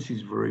frequency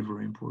is very,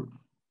 very important.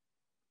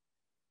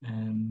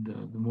 And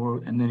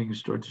and then you can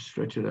start to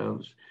stretch it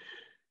out.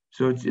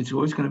 So it's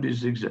always going to be a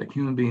zigzag.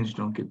 Human beings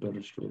don't get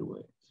better straight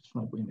away. It's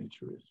not the way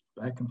nature is.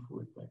 Back and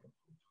forth, back and forth.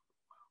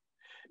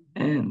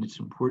 And it's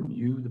important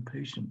you, the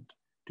patient,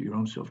 do your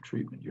own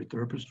self-treatment. Your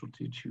therapist will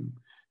teach you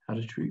how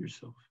to treat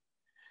yourself.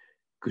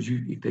 Because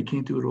they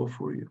can't do it all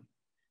for you.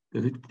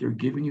 They're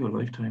giving you a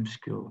lifetime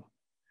skill.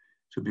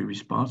 So be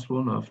responsible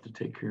enough to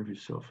take care of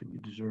yourself, and you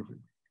deserve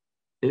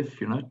it.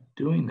 If you're not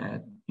doing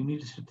that, you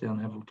need to sit down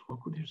and have a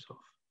talk with yourself.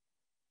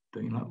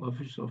 Do you not love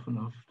yourself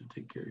enough to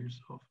take care of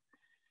yourself?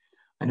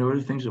 I know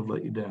other things have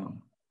let you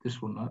down.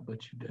 This will not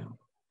let you down.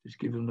 Just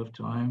give it enough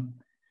time,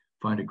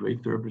 find a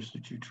great therapist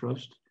that you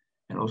trust,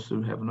 and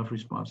also have enough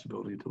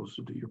responsibility to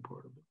also do your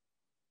part of it.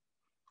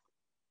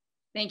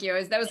 Thank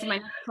you. That was my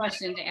next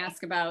question to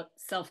ask about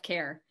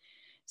self-care.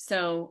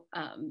 So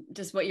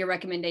just what your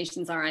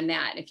recommendations are on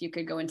that, if you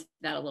could go into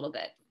that a little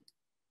bit.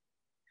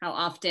 How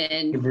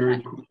often?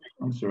 Very cool.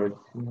 I'm sorry.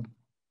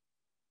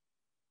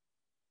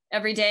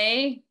 Every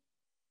day?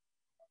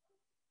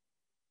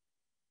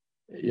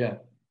 Yeah.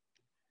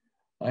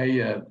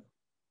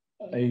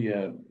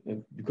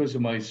 Because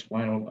of my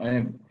spinal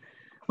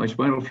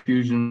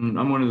fusion,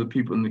 I'm one of the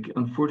people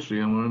unfortunately,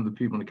 I'm one of the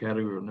people in the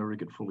category will never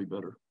get fully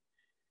better.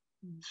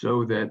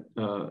 So that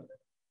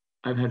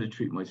I've had to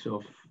treat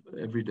myself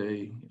every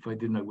day. If I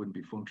didn't, I wouldn't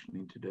be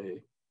functioning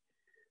today.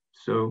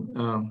 So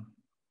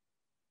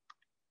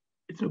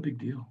it's no big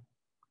deal.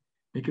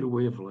 Make it a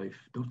way of life.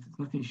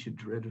 Nothing you should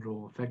dread at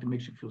all. In fact, it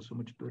makes you feel so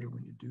much better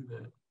when you do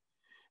that.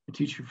 And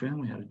teach your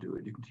family how to do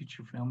it. You can teach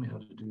your family how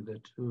to do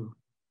that too.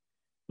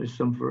 There's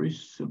some very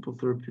simple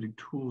therapeutic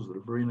tools that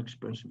are very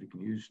inexpensive you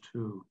can use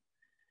too.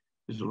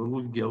 There's a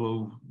little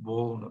yellow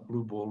ball and a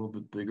blue ball a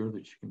little bit bigger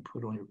that you can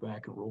put on your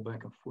back and roll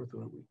back and forth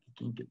on it. You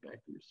can't get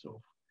back to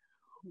yourself.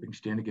 You can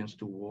stand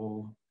against a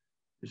wall.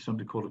 There's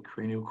something called a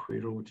cranial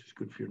cradle, which is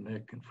good for your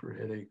neck and for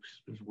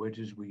headaches. There's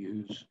wedges we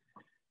use.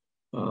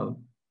 uh,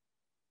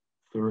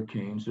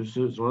 hurricanes. There's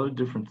a lot of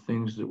different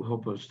things that will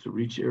help us to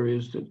reach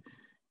areas that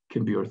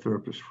can be our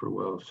therapist for a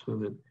while, so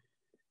that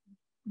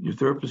your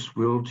therapist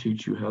will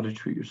teach you how to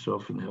treat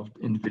yourself and help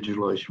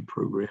individualize your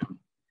program.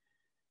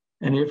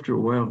 And after a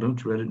while, don't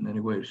dread it in any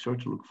way.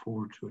 Start to look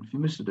forward to it. If you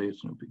miss a day,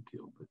 it's no big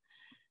deal. But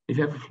if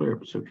you have a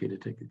flare-up, it's okay to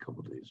take a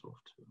couple of days off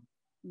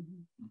too.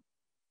 Mm-hmm.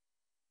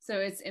 So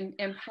it's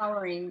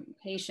empowering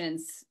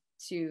patients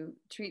to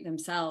treat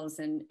themselves,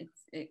 and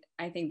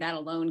I think that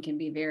alone can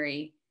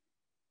be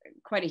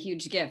quite a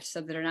huge gift,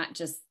 so that they're not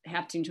just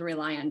having to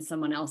rely on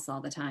someone else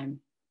all the time.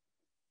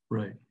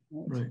 Right.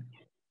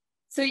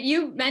 So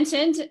you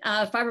mentioned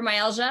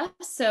fibromyalgia.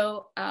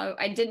 So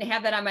I didn't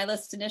have that on my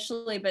list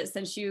initially, but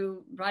since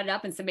you brought it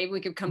up and said maybe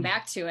we could come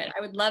back to it,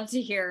 I would love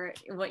to hear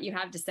what you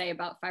have to say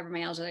about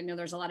fibromyalgia. I know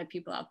there's a lot of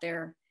people out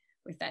there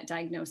with that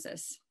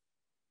diagnosis.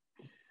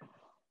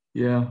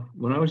 Yeah,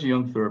 when I was a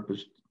young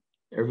therapist,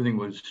 everything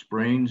was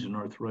sprains and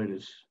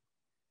arthritis.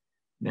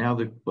 Now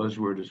the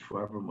buzzword is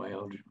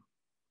fibromyalgia.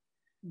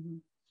 Mm-hmm.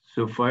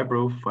 So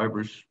fibrous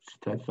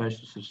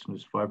fascial system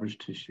is fibrous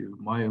tissue.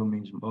 Myo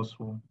means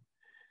muscle,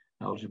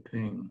 algia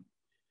pain.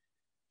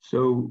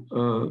 So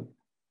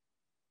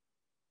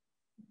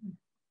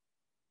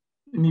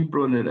let me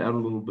broaden it out a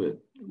little bit.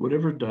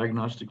 Whatever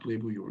diagnostic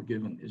label you were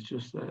given is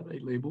just that, a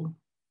label.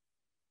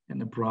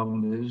 And the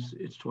problem is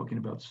it's talking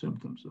about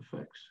symptoms,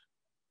 effects.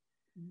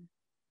 Mm-hmm.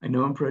 I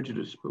know I'm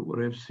prejudiced, but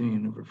what I've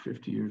seen over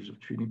 50 years of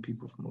treating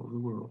people from all over the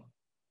world,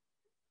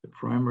 the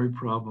primary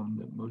problem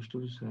that most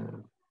of us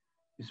have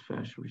is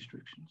fascial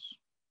restrictions.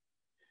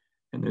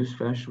 And those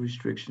fascial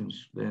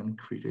restrictions then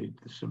create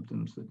the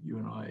symptoms that you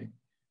and I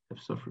have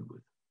suffered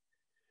with.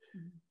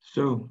 Mm-hmm.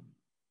 So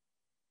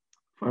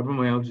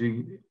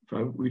fibromyalgia,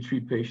 we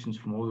treat patients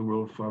from all over the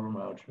world with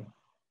fibromyalgia.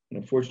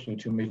 And unfortunately,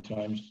 too many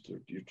times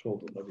you're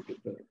told they'll never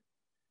get better.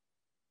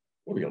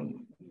 Or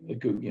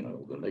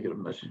the negative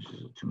messages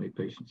that too many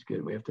patients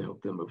get. We have to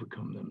help them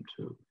overcome them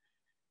too.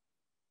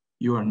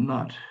 You are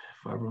not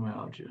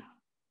fibromyalgia.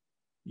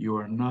 You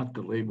are not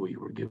the label you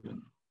were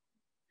given.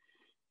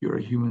 You're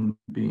a human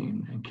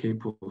being and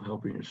capable of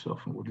helping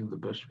yourself, and we'll do the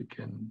best we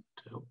can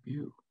to help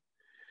you.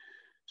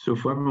 So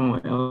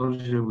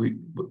fibromyalgia,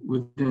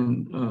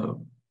 within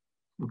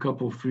a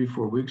couple of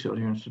 3-4 weeks out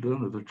here in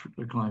Sedona,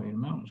 they're climbing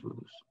mountains with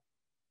us.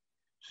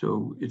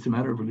 So it's a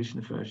matter of releasing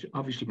the fascia.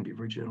 Obviously, you can be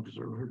very gentle because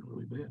they're hurting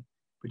really bad,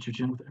 but you're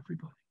gentle with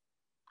everybody.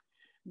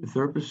 The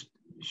therapist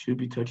should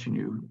be touching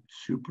you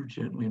super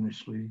gently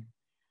initially,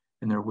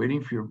 and they're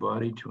waiting for your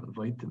body to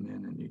invite them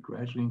in, and you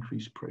gradually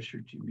increase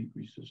pressure to meet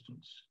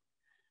resistance.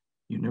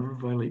 You never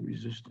violate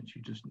resistance.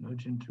 You just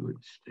nudge into it,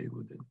 stay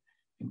with it,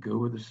 and go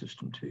where the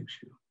system takes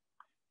you.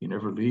 You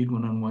never lead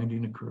when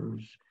unwinding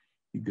occurs.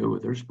 You go where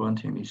their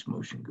spontaneous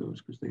motion goes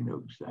because they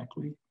know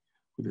exactly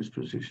where those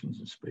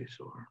positions in space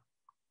are.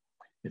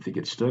 If they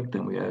get stuck,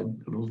 then we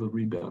add a little bit of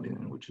rebounding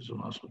in, which is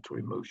an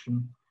oscillatory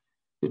motion.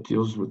 It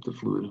deals with the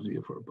fluidity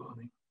of our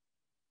body.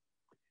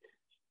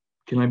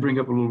 Can I bring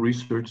up a little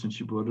research since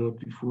you brought it up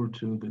before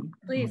too?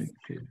 Please.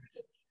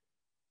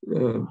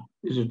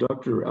 Is a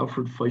Dr.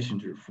 Alfred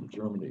Feisinger from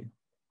Germany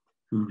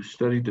who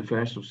studied the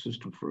fascial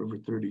system for over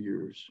 30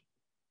 years.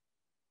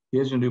 He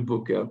has a new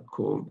book out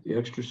called The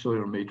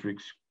Extracellular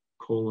Matrix,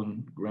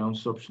 Ground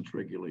Substance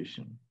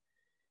Regulation.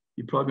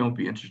 You probably won't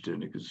be interested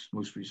in it because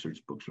most research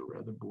books are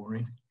rather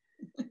boring.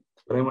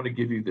 But I want to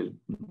give you the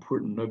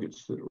important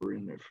nuggets that were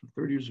in there from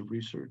 30 years of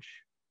research.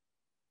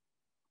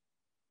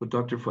 What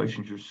Dr.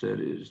 Feisinger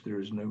said is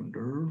there is no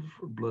nerve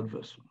or blood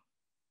vessel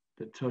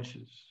that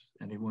touches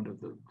any one of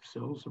the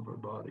cells of our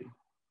body,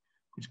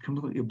 which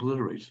completely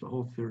obliterates the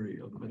whole theory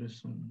of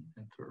medicine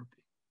and therapy.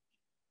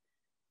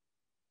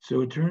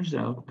 So it turns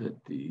out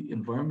that the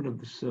environment of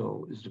the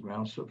cell is the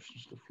ground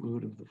substance, the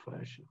fluid of the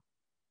fascia.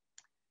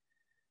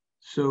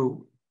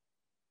 So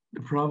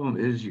the problem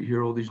is you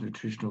hear all these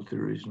nutritional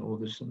theories and all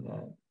this and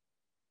that.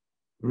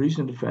 The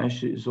reason the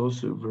fascia is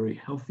also very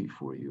healthy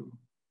for you,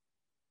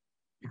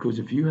 because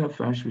if you have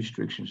fascia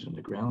restrictions and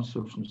the ground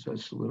substance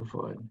has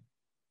solidified,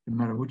 no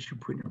matter what you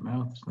put in your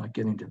mouth, it's not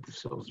getting to the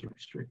cells that are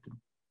restricted.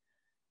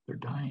 They're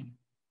dying.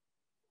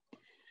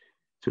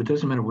 So it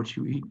doesn't matter what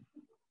you eat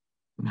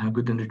and how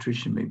good the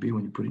nutrition may be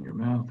when you put it in your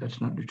mouth.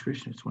 That's not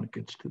nutrition. It's when it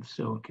gets to the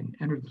cell, it can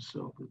enter the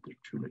cell that the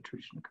true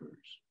nutrition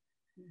occurs.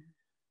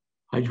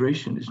 Mm-hmm.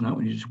 Hydration is not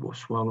when you just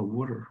swallow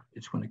water.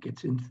 It's when it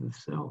gets into the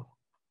cell.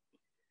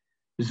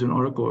 There's an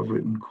article I've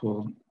written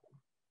called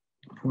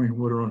Pouring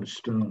Water on a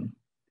Stone.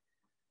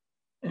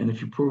 And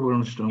if you pour water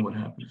on a stone, what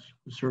happens?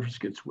 The surface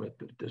gets wet,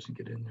 but it doesn't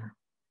get in there.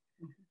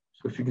 Mm-hmm.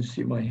 So if you can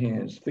see my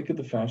hands, think of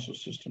the fascial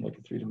system like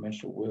a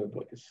three-dimensional web,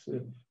 like a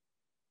sieve.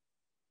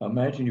 Now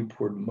imagine you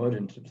poured mud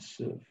into the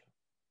sieve.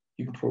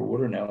 You can pour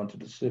water now into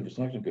the sieve. It's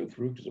not going to go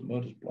through because the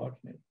mud is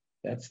blocking it.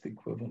 That's the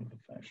equivalent of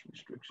a fascial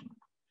restriction.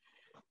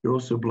 You're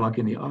also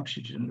blocking the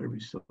oxygen that every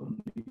cell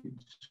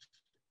needs.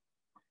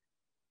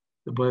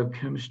 The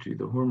biochemistry,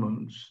 the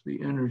hormones,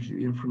 the energy,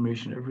 the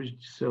information every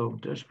cell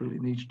desperately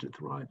needs to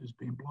thrive is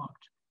being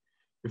blocked.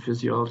 Your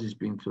physiology is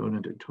being thrown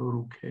into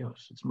total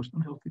chaos. It's the most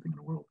unhealthy thing in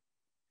the world.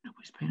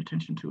 Nobody's paying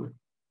attention to it.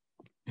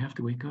 You have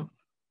to wake up.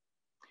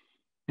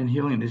 And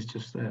healing is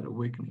just that,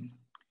 awakening.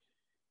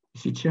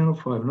 You see, channel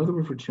 5, another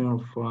word for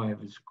channel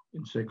 5 is,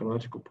 in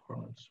psychological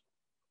parlance,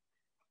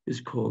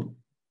 is called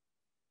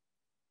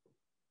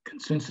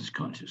consensus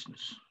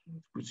consciousness,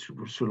 which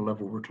sort of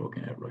level we're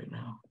talking at right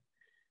now.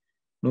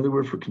 Another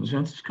word for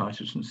consensus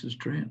consciousness is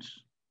trance.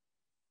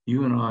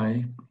 You and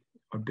I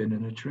have been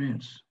in a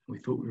trance. We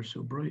thought we were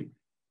so bright.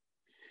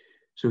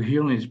 So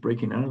healing is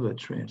breaking out of that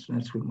trance. And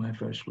that's what my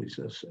myofascial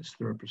says as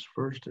therapist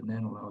first, and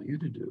then allow you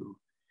to do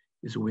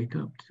is wake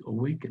up, to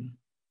awaken.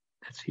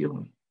 That's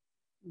healing.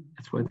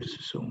 That's why this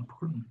is so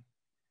important.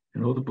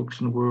 And all the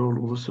books in the world,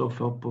 all the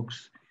self-help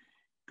books,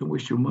 don't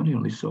waste your money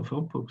on these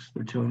self-help books.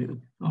 They're telling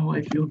you, oh,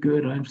 I feel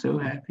good. I'm so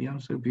happy. I'm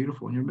so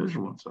beautiful. And you're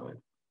miserable inside.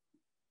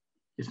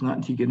 It's not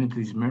until you get into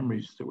these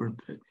memories that were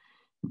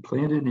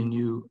implanted in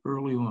you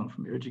early on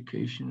from your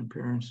education and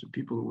parents and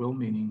people who are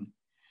well-meaning.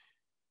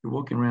 You're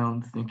walking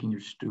around thinking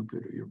you're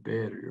stupid or you're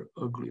bad or you're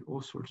ugly,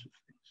 all sorts of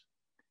things.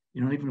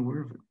 You're not even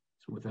aware of it.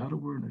 So without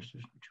awareness,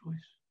 there's no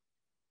choice.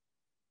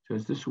 So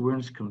as this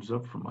awareness comes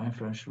up from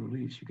myofascial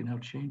release, you can now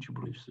change your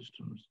belief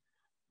systems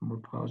for more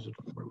positive,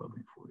 more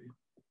loving for you.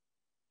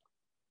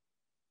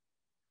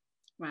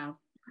 Wow.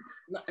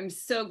 I'm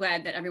so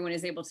glad that everyone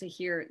is able to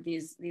hear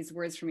these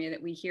words from you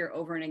that we hear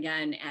over and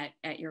again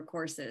at your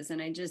courses.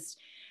 And I just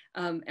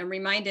am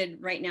reminded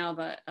right now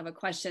of a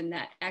question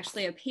that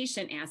actually a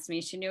patient asked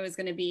me. She knew I was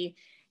going to be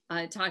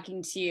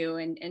talking to you,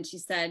 and she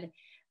said,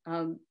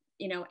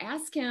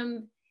 ask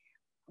him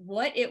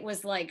what it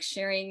was like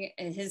sharing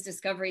his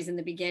discoveries in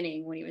the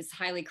beginning when he was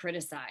highly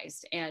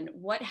criticized, and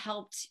what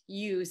helped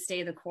you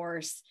stay the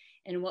course,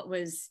 and what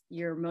was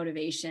your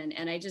motivation.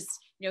 And I just,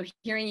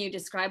 hearing you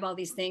describe all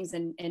these things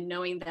and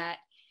knowing that,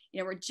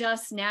 we're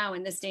just now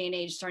in this day and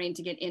age starting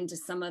to get into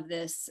some of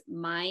this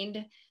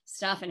mind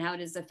stuff and how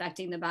it is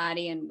affecting the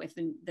body, and with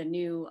the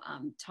new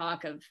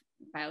talk of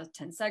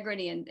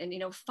biotensegrity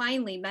and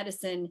finally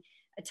medicine,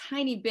 a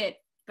tiny bit,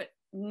 but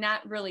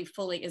not really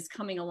fully, is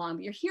coming along.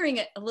 But you're hearing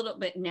it a little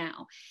bit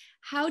now.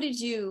 How did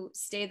you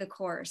stay the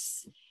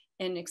course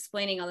in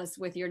explaining all this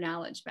with your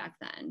knowledge back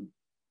then?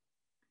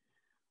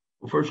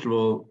 Well, first of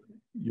all,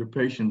 your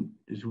patient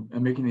is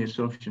making the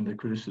assumption that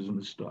criticism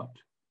has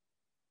stopped.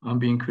 I'm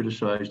being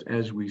criticized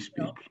as we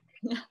speak,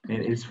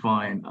 and it's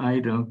fine. I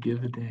don't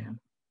give a damn.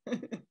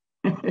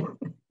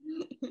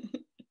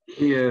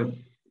 Yeah,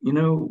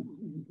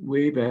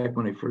 way back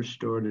when I first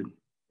started,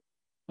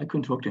 I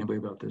couldn't talk to anybody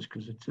about this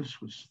because it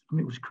just was,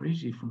 it was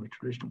crazy from a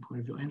traditional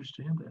point of view. I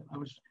understand that.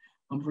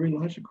 I'm very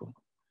logical.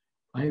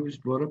 I was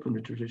brought up in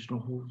the traditional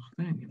whole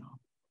thing,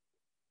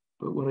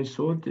 But what I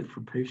saw it did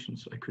for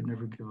patients, I could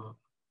never give up.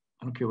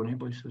 I don't care what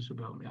anybody says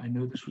about me. I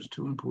know this was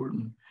too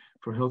important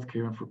for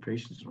healthcare and for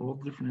patients and all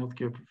the different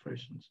healthcare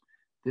professions.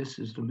 This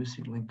is the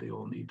missing link they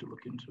all need to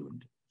look into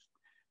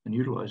and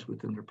utilize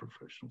within their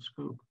professional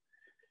scope.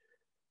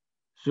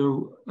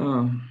 So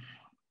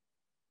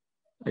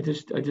I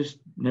just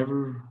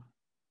never.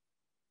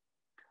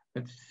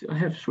 I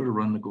have sort of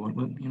run the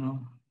gauntlet,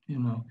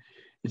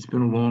 It's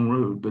been a long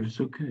road, but it's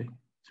okay.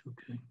 It's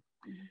okay.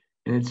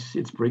 And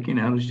it's breaking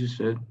out, as you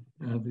said.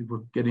 We're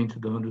getting to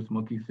the 100th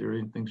monkey theory,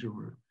 and things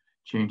are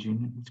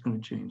changing. It's going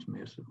to change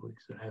massively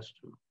because it has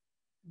to.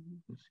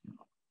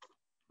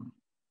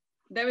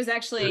 That was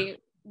actually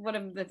one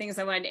of the things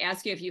I wanted to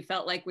ask you, if you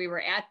felt like we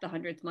were at the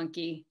 100th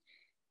monkey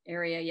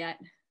area yet.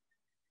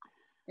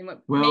 And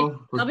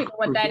tell people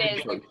what that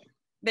is.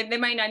 They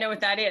might not know what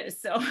that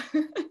is. So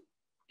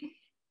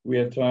we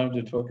have time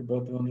to talk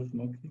about the 100th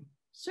monkey?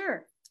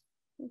 Sure.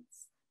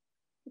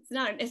 It's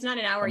not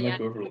an hour yet.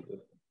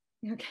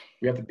 Okay.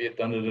 We have to be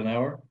done at an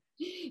hour?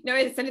 No,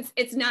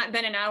 it's not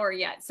been an hour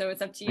yet, so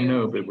it's up to you. I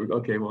know, but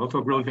okay. Well, I'll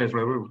talk really fast.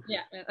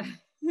 Yeah.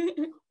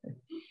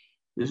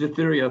 There's a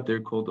theory out there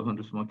called the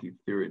 100th monkey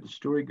theory. The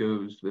story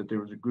goes that there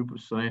was a group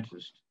of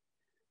scientists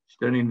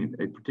studying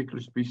a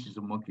particular species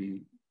of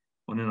monkey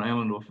on an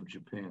island off of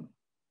Japan.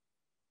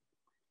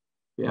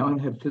 The island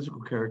had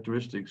physical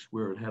characteristics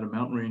where it had a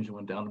mountain range that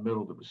went down the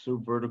middle that was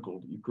so vertical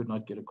that you could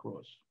not get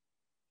across.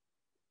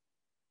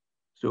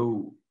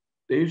 So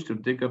they used to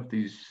dig up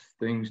these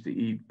things to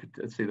eat.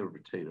 Let's say they were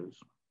potatoes.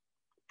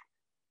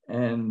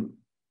 And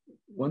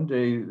one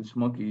day this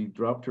monkey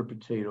dropped her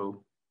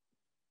potato.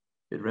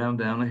 It ran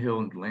down a hill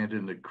and landed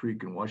in a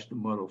creek and washed the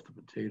mud off the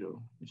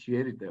potato. And she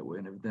ate it that way,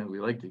 and evidently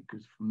liked it,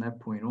 because from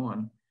that point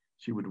on,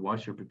 she would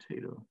wash her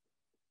potato.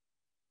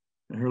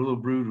 And her little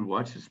brood would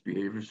watch this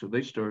behavior, so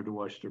they started to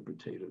wash their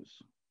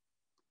potatoes.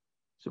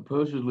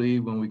 Supposedly,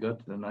 when we got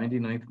to the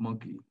 99th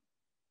monkey,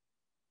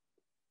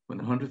 when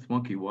the 100th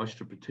monkey washed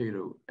her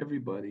potato,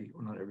 everybody,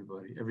 or not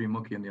everybody, every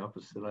monkey on the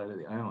opposite side of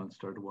the island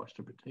started to wash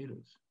their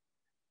potatoes.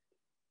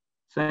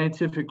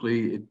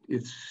 Scientifically,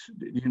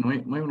 you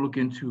might want to look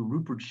into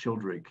Rupert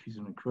Sheldrake. He's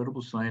an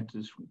incredible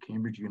scientist from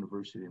Cambridge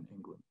University in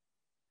England.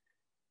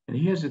 And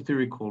he has a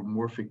theory called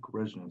morphic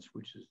resonance,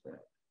 which is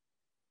that.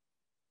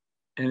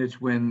 And it's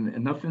when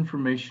enough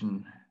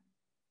information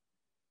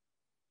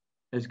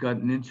has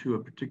gotten into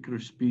a particular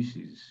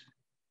species,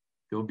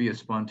 there'll be a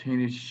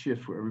spontaneous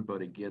shift where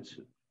everybody gets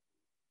it.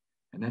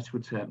 And that's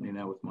what's happening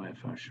now with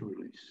myofascial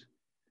release.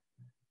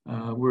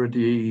 We're at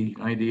the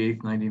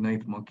 98th,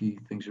 99th monkey.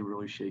 Things are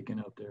really shaking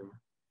out there.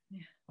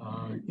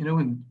 You know,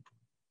 when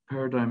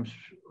paradigms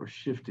are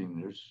shifting,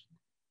 there's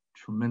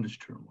tremendous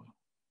turmoil.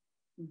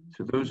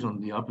 So those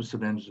on the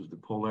opposite ends of the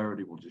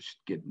polarity will just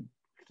get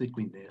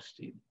thickly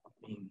nasty.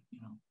 Mean, you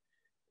know.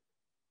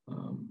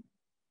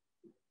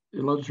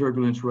 A lot of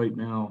turbulence right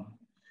now.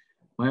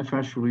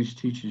 Myofascial release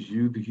teaches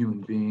you, the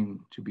human being,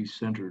 to be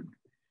centered,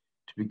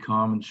 to be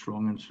calm and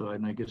strong inside.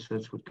 And I guess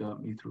that's what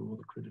got me through all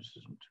the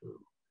criticism too.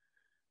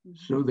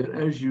 So that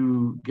as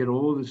you get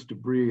all this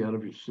debris out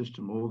of your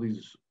system, all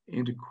these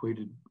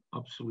antiquated,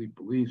 obsolete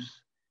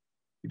beliefs,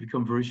 you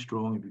become very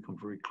strong, you become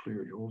very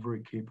clear. You're all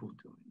very capable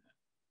of doing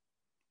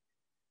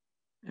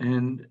that.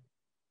 And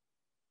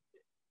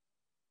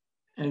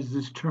as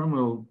this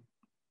turmoil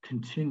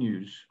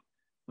continues,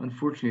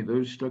 unfortunately,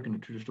 those stuck in the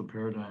traditional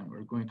paradigm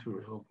are going to go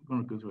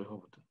through a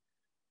hell of a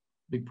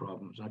big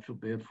problems. I feel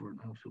bad for it.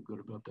 I don't feel good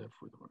about that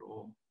for them at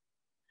all.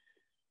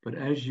 But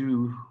as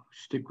you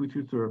stick with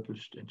your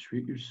therapist and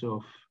treat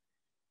yourself,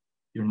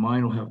 your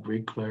mind will have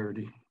great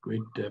clarity,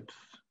 great depth.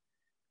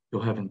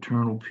 You'll have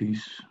internal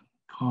peace,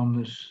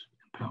 calmness,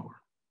 and power.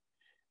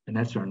 And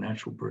that's our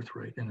natural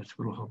birthright. And it's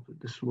what will help.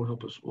 This will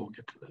help us all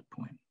get to that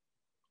point.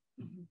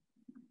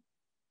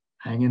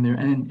 Hang in there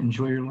and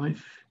enjoy your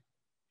life.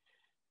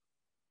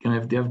 Do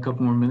you have a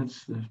couple more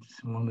minutes?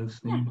 One of those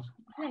things.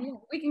 Yeah.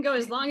 We can go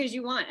as long as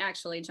you want,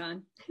 actually,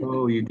 John.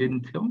 Oh, you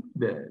didn't tell me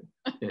that.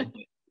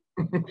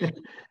 Okay.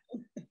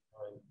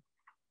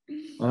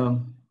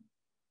 Do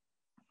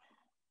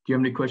you have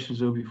any questions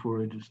though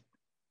before I just?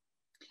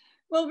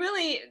 Well,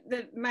 really,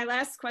 my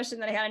last question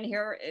that I had in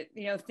here,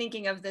 you know,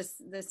 thinking of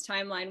this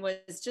timeline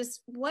was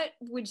just, what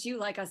would you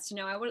like us to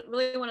know? I would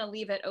really want to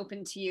leave it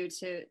open to you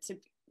to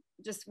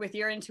just with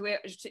your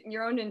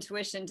own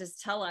intuition,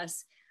 just tell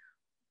us,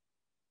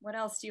 what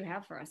else do you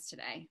have for us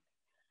today?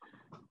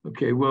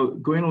 Okay, well,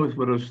 going on with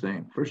what I was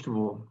saying, first of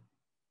all,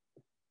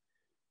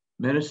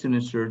 medicine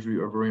and surgery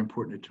are very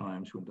important at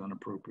times when done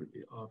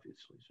appropriately,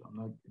 obviously. So I'm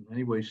not in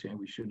any way saying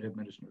we shouldn't have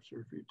medicine or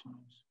surgery at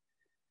times.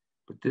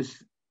 But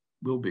this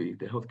will be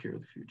the healthcare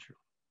of the future.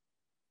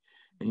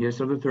 And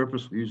yes, other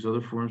therapists will use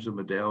other forms of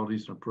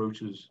modalities and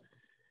approaches,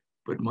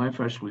 but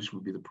myofascial release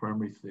will be the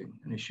primary thing.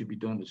 And it should be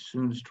done as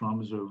soon as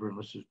trauma is over,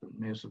 unless there's been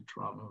massive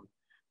trauma,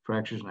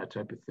 fractures and that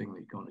type of thing, that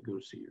you're going to go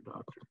see your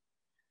doctor.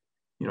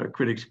 You know,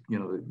 critics, you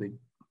know, they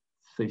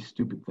say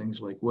stupid things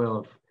like,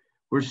 well, if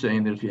we're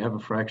saying that if you have a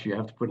fracture, you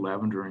have to put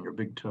lavender on your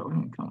big toe. I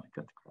mean, come on,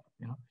 cut the crap,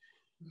 you know.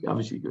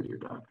 Obviously, you go to your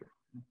doctor.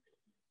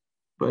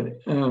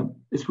 But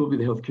this will be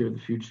the healthcare of the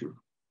future.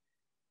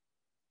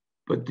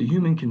 But the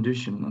human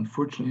condition,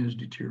 unfortunately, has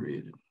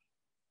deteriorated.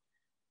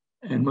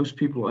 And most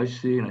people I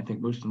see, and I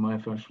think most of my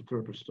myofascial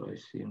therapists I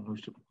see, and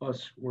most of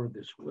us were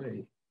this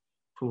way,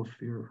 full of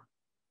fear.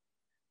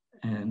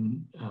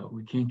 And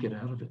we can't get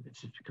out of it.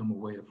 It's just become a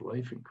way of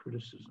life, and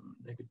criticism,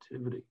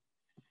 negativity.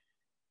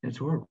 And it's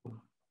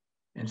horrible.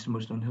 And it's the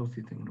most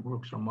unhealthy thing in the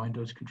world, because our mind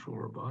does control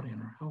our body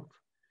and our health.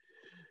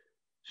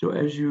 So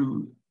as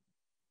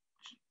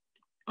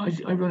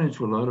I run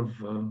into a lot of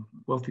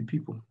wealthy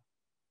people,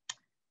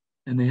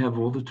 and they have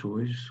all the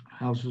toys,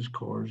 houses,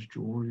 cars,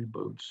 jewelry,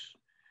 boats.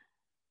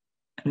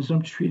 And as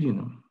I'm treating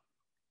them,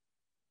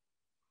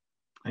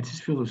 I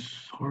just feel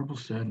this horrible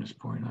sadness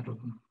pouring out of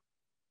them.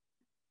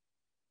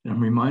 And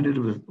I'm reminded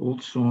of an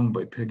old song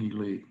by Peggy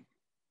Lee.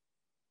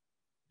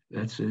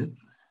 That's it.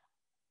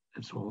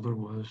 That's all there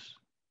was.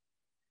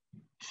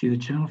 See, the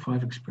Channel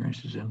 5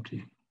 experience is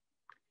empty.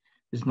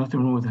 There's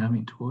nothing wrong with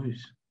having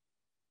toys.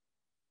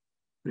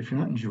 But if you're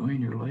not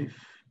enjoying your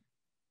life,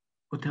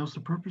 what the hell's the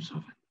purpose of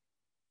it?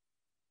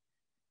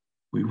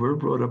 We were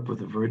brought up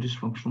with a very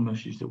dysfunctional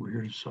message that we're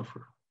here to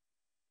suffer.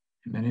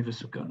 And many of us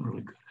have gotten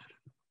really good at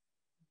it.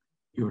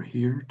 You're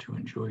here to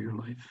enjoy your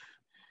life.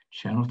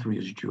 Channel 3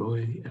 is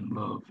joy and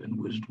love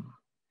and wisdom.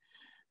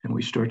 And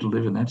we start to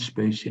live in that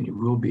space, and you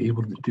will be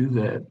able to do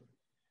that.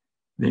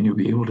 Then you'll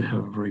be able to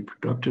have a very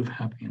productive,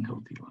 happy, and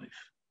healthy life.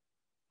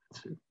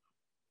 That's it.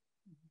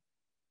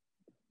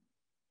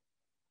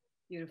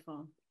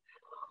 Beautiful.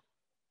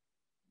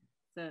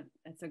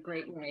 That's a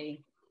great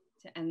way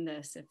to end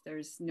this, if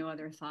there's no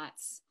other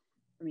thoughts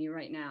from you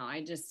right now.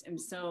 I just am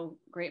so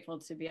grateful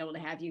to be able to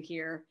have you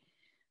here,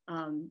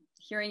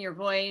 hearing your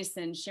voice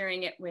and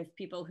sharing it with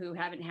people who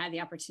haven't had the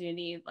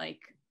opportunity, like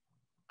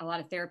a lot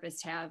of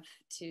therapists have,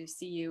 to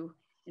see you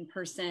in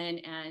person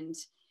and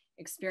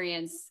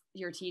experience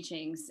your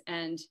teachings.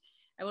 And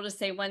I will just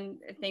say one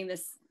thing,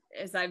 this,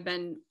 as I've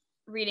been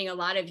reading a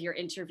lot of your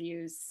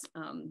interviews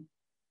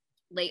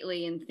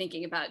lately and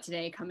thinking about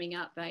today coming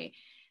up,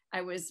 I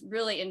was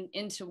really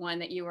into one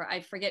that you were, I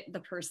forget the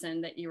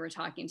person that you were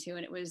talking to,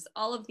 and it was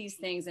all of these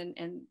things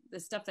and the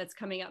stuff that's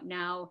coming up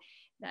now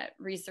that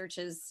research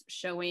is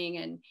showing.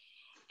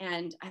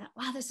 And I thought,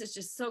 wow, this is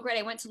just so great.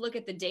 I went to look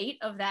at the date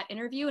of that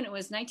interview, and it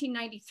was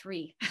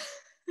 1993.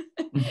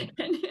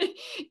 And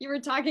you were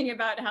talking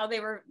about how they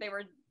were,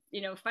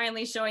 you know,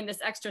 finally showing this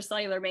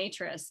extracellular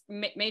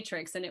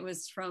matrix, and it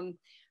was from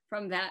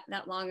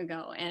that long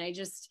ago. And I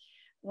just,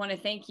 want to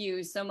thank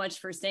you so much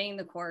for staying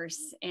the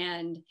course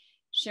and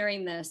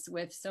sharing this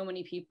with so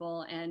many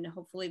people. And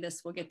hopefully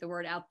this will get the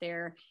word out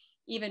there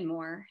even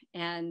more,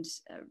 and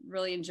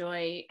really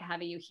enjoy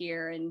having you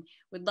here, and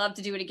would love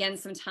to do it again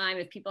sometime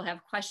if people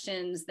have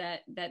questions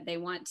that they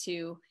want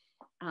to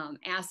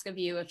ask of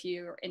you, if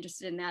you're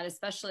interested in that,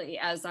 especially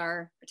as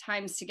our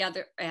times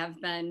together have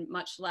been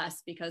much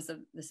less because of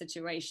the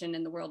situation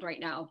in the world right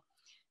now.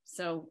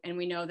 So, and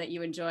we know that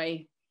you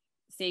enjoy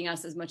seeing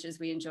us as much as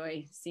we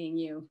enjoy seeing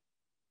you.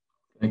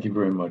 Thank you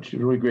very much.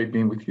 It's really great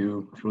being with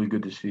you. It's really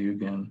good to see you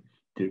again.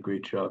 You did a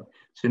great job.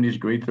 Cindy's a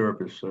great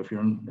therapist, so if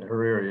you're in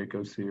her area,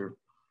 go see her.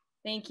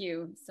 Thank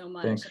you so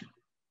much. Thanks.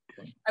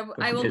 Okay.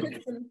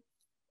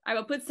 I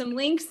will put some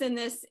links in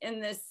this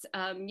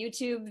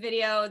YouTube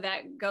video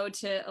that go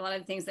to a lot of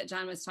the things that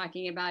John was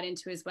talking about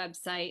into his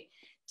website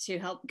to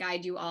help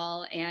guide you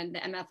all, and the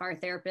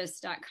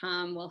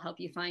mfrtherapist.com will help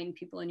you find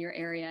people in your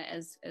area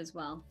as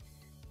well.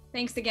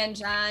 Thanks again,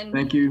 John.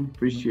 Thank you.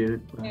 Appreciate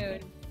it. Bye.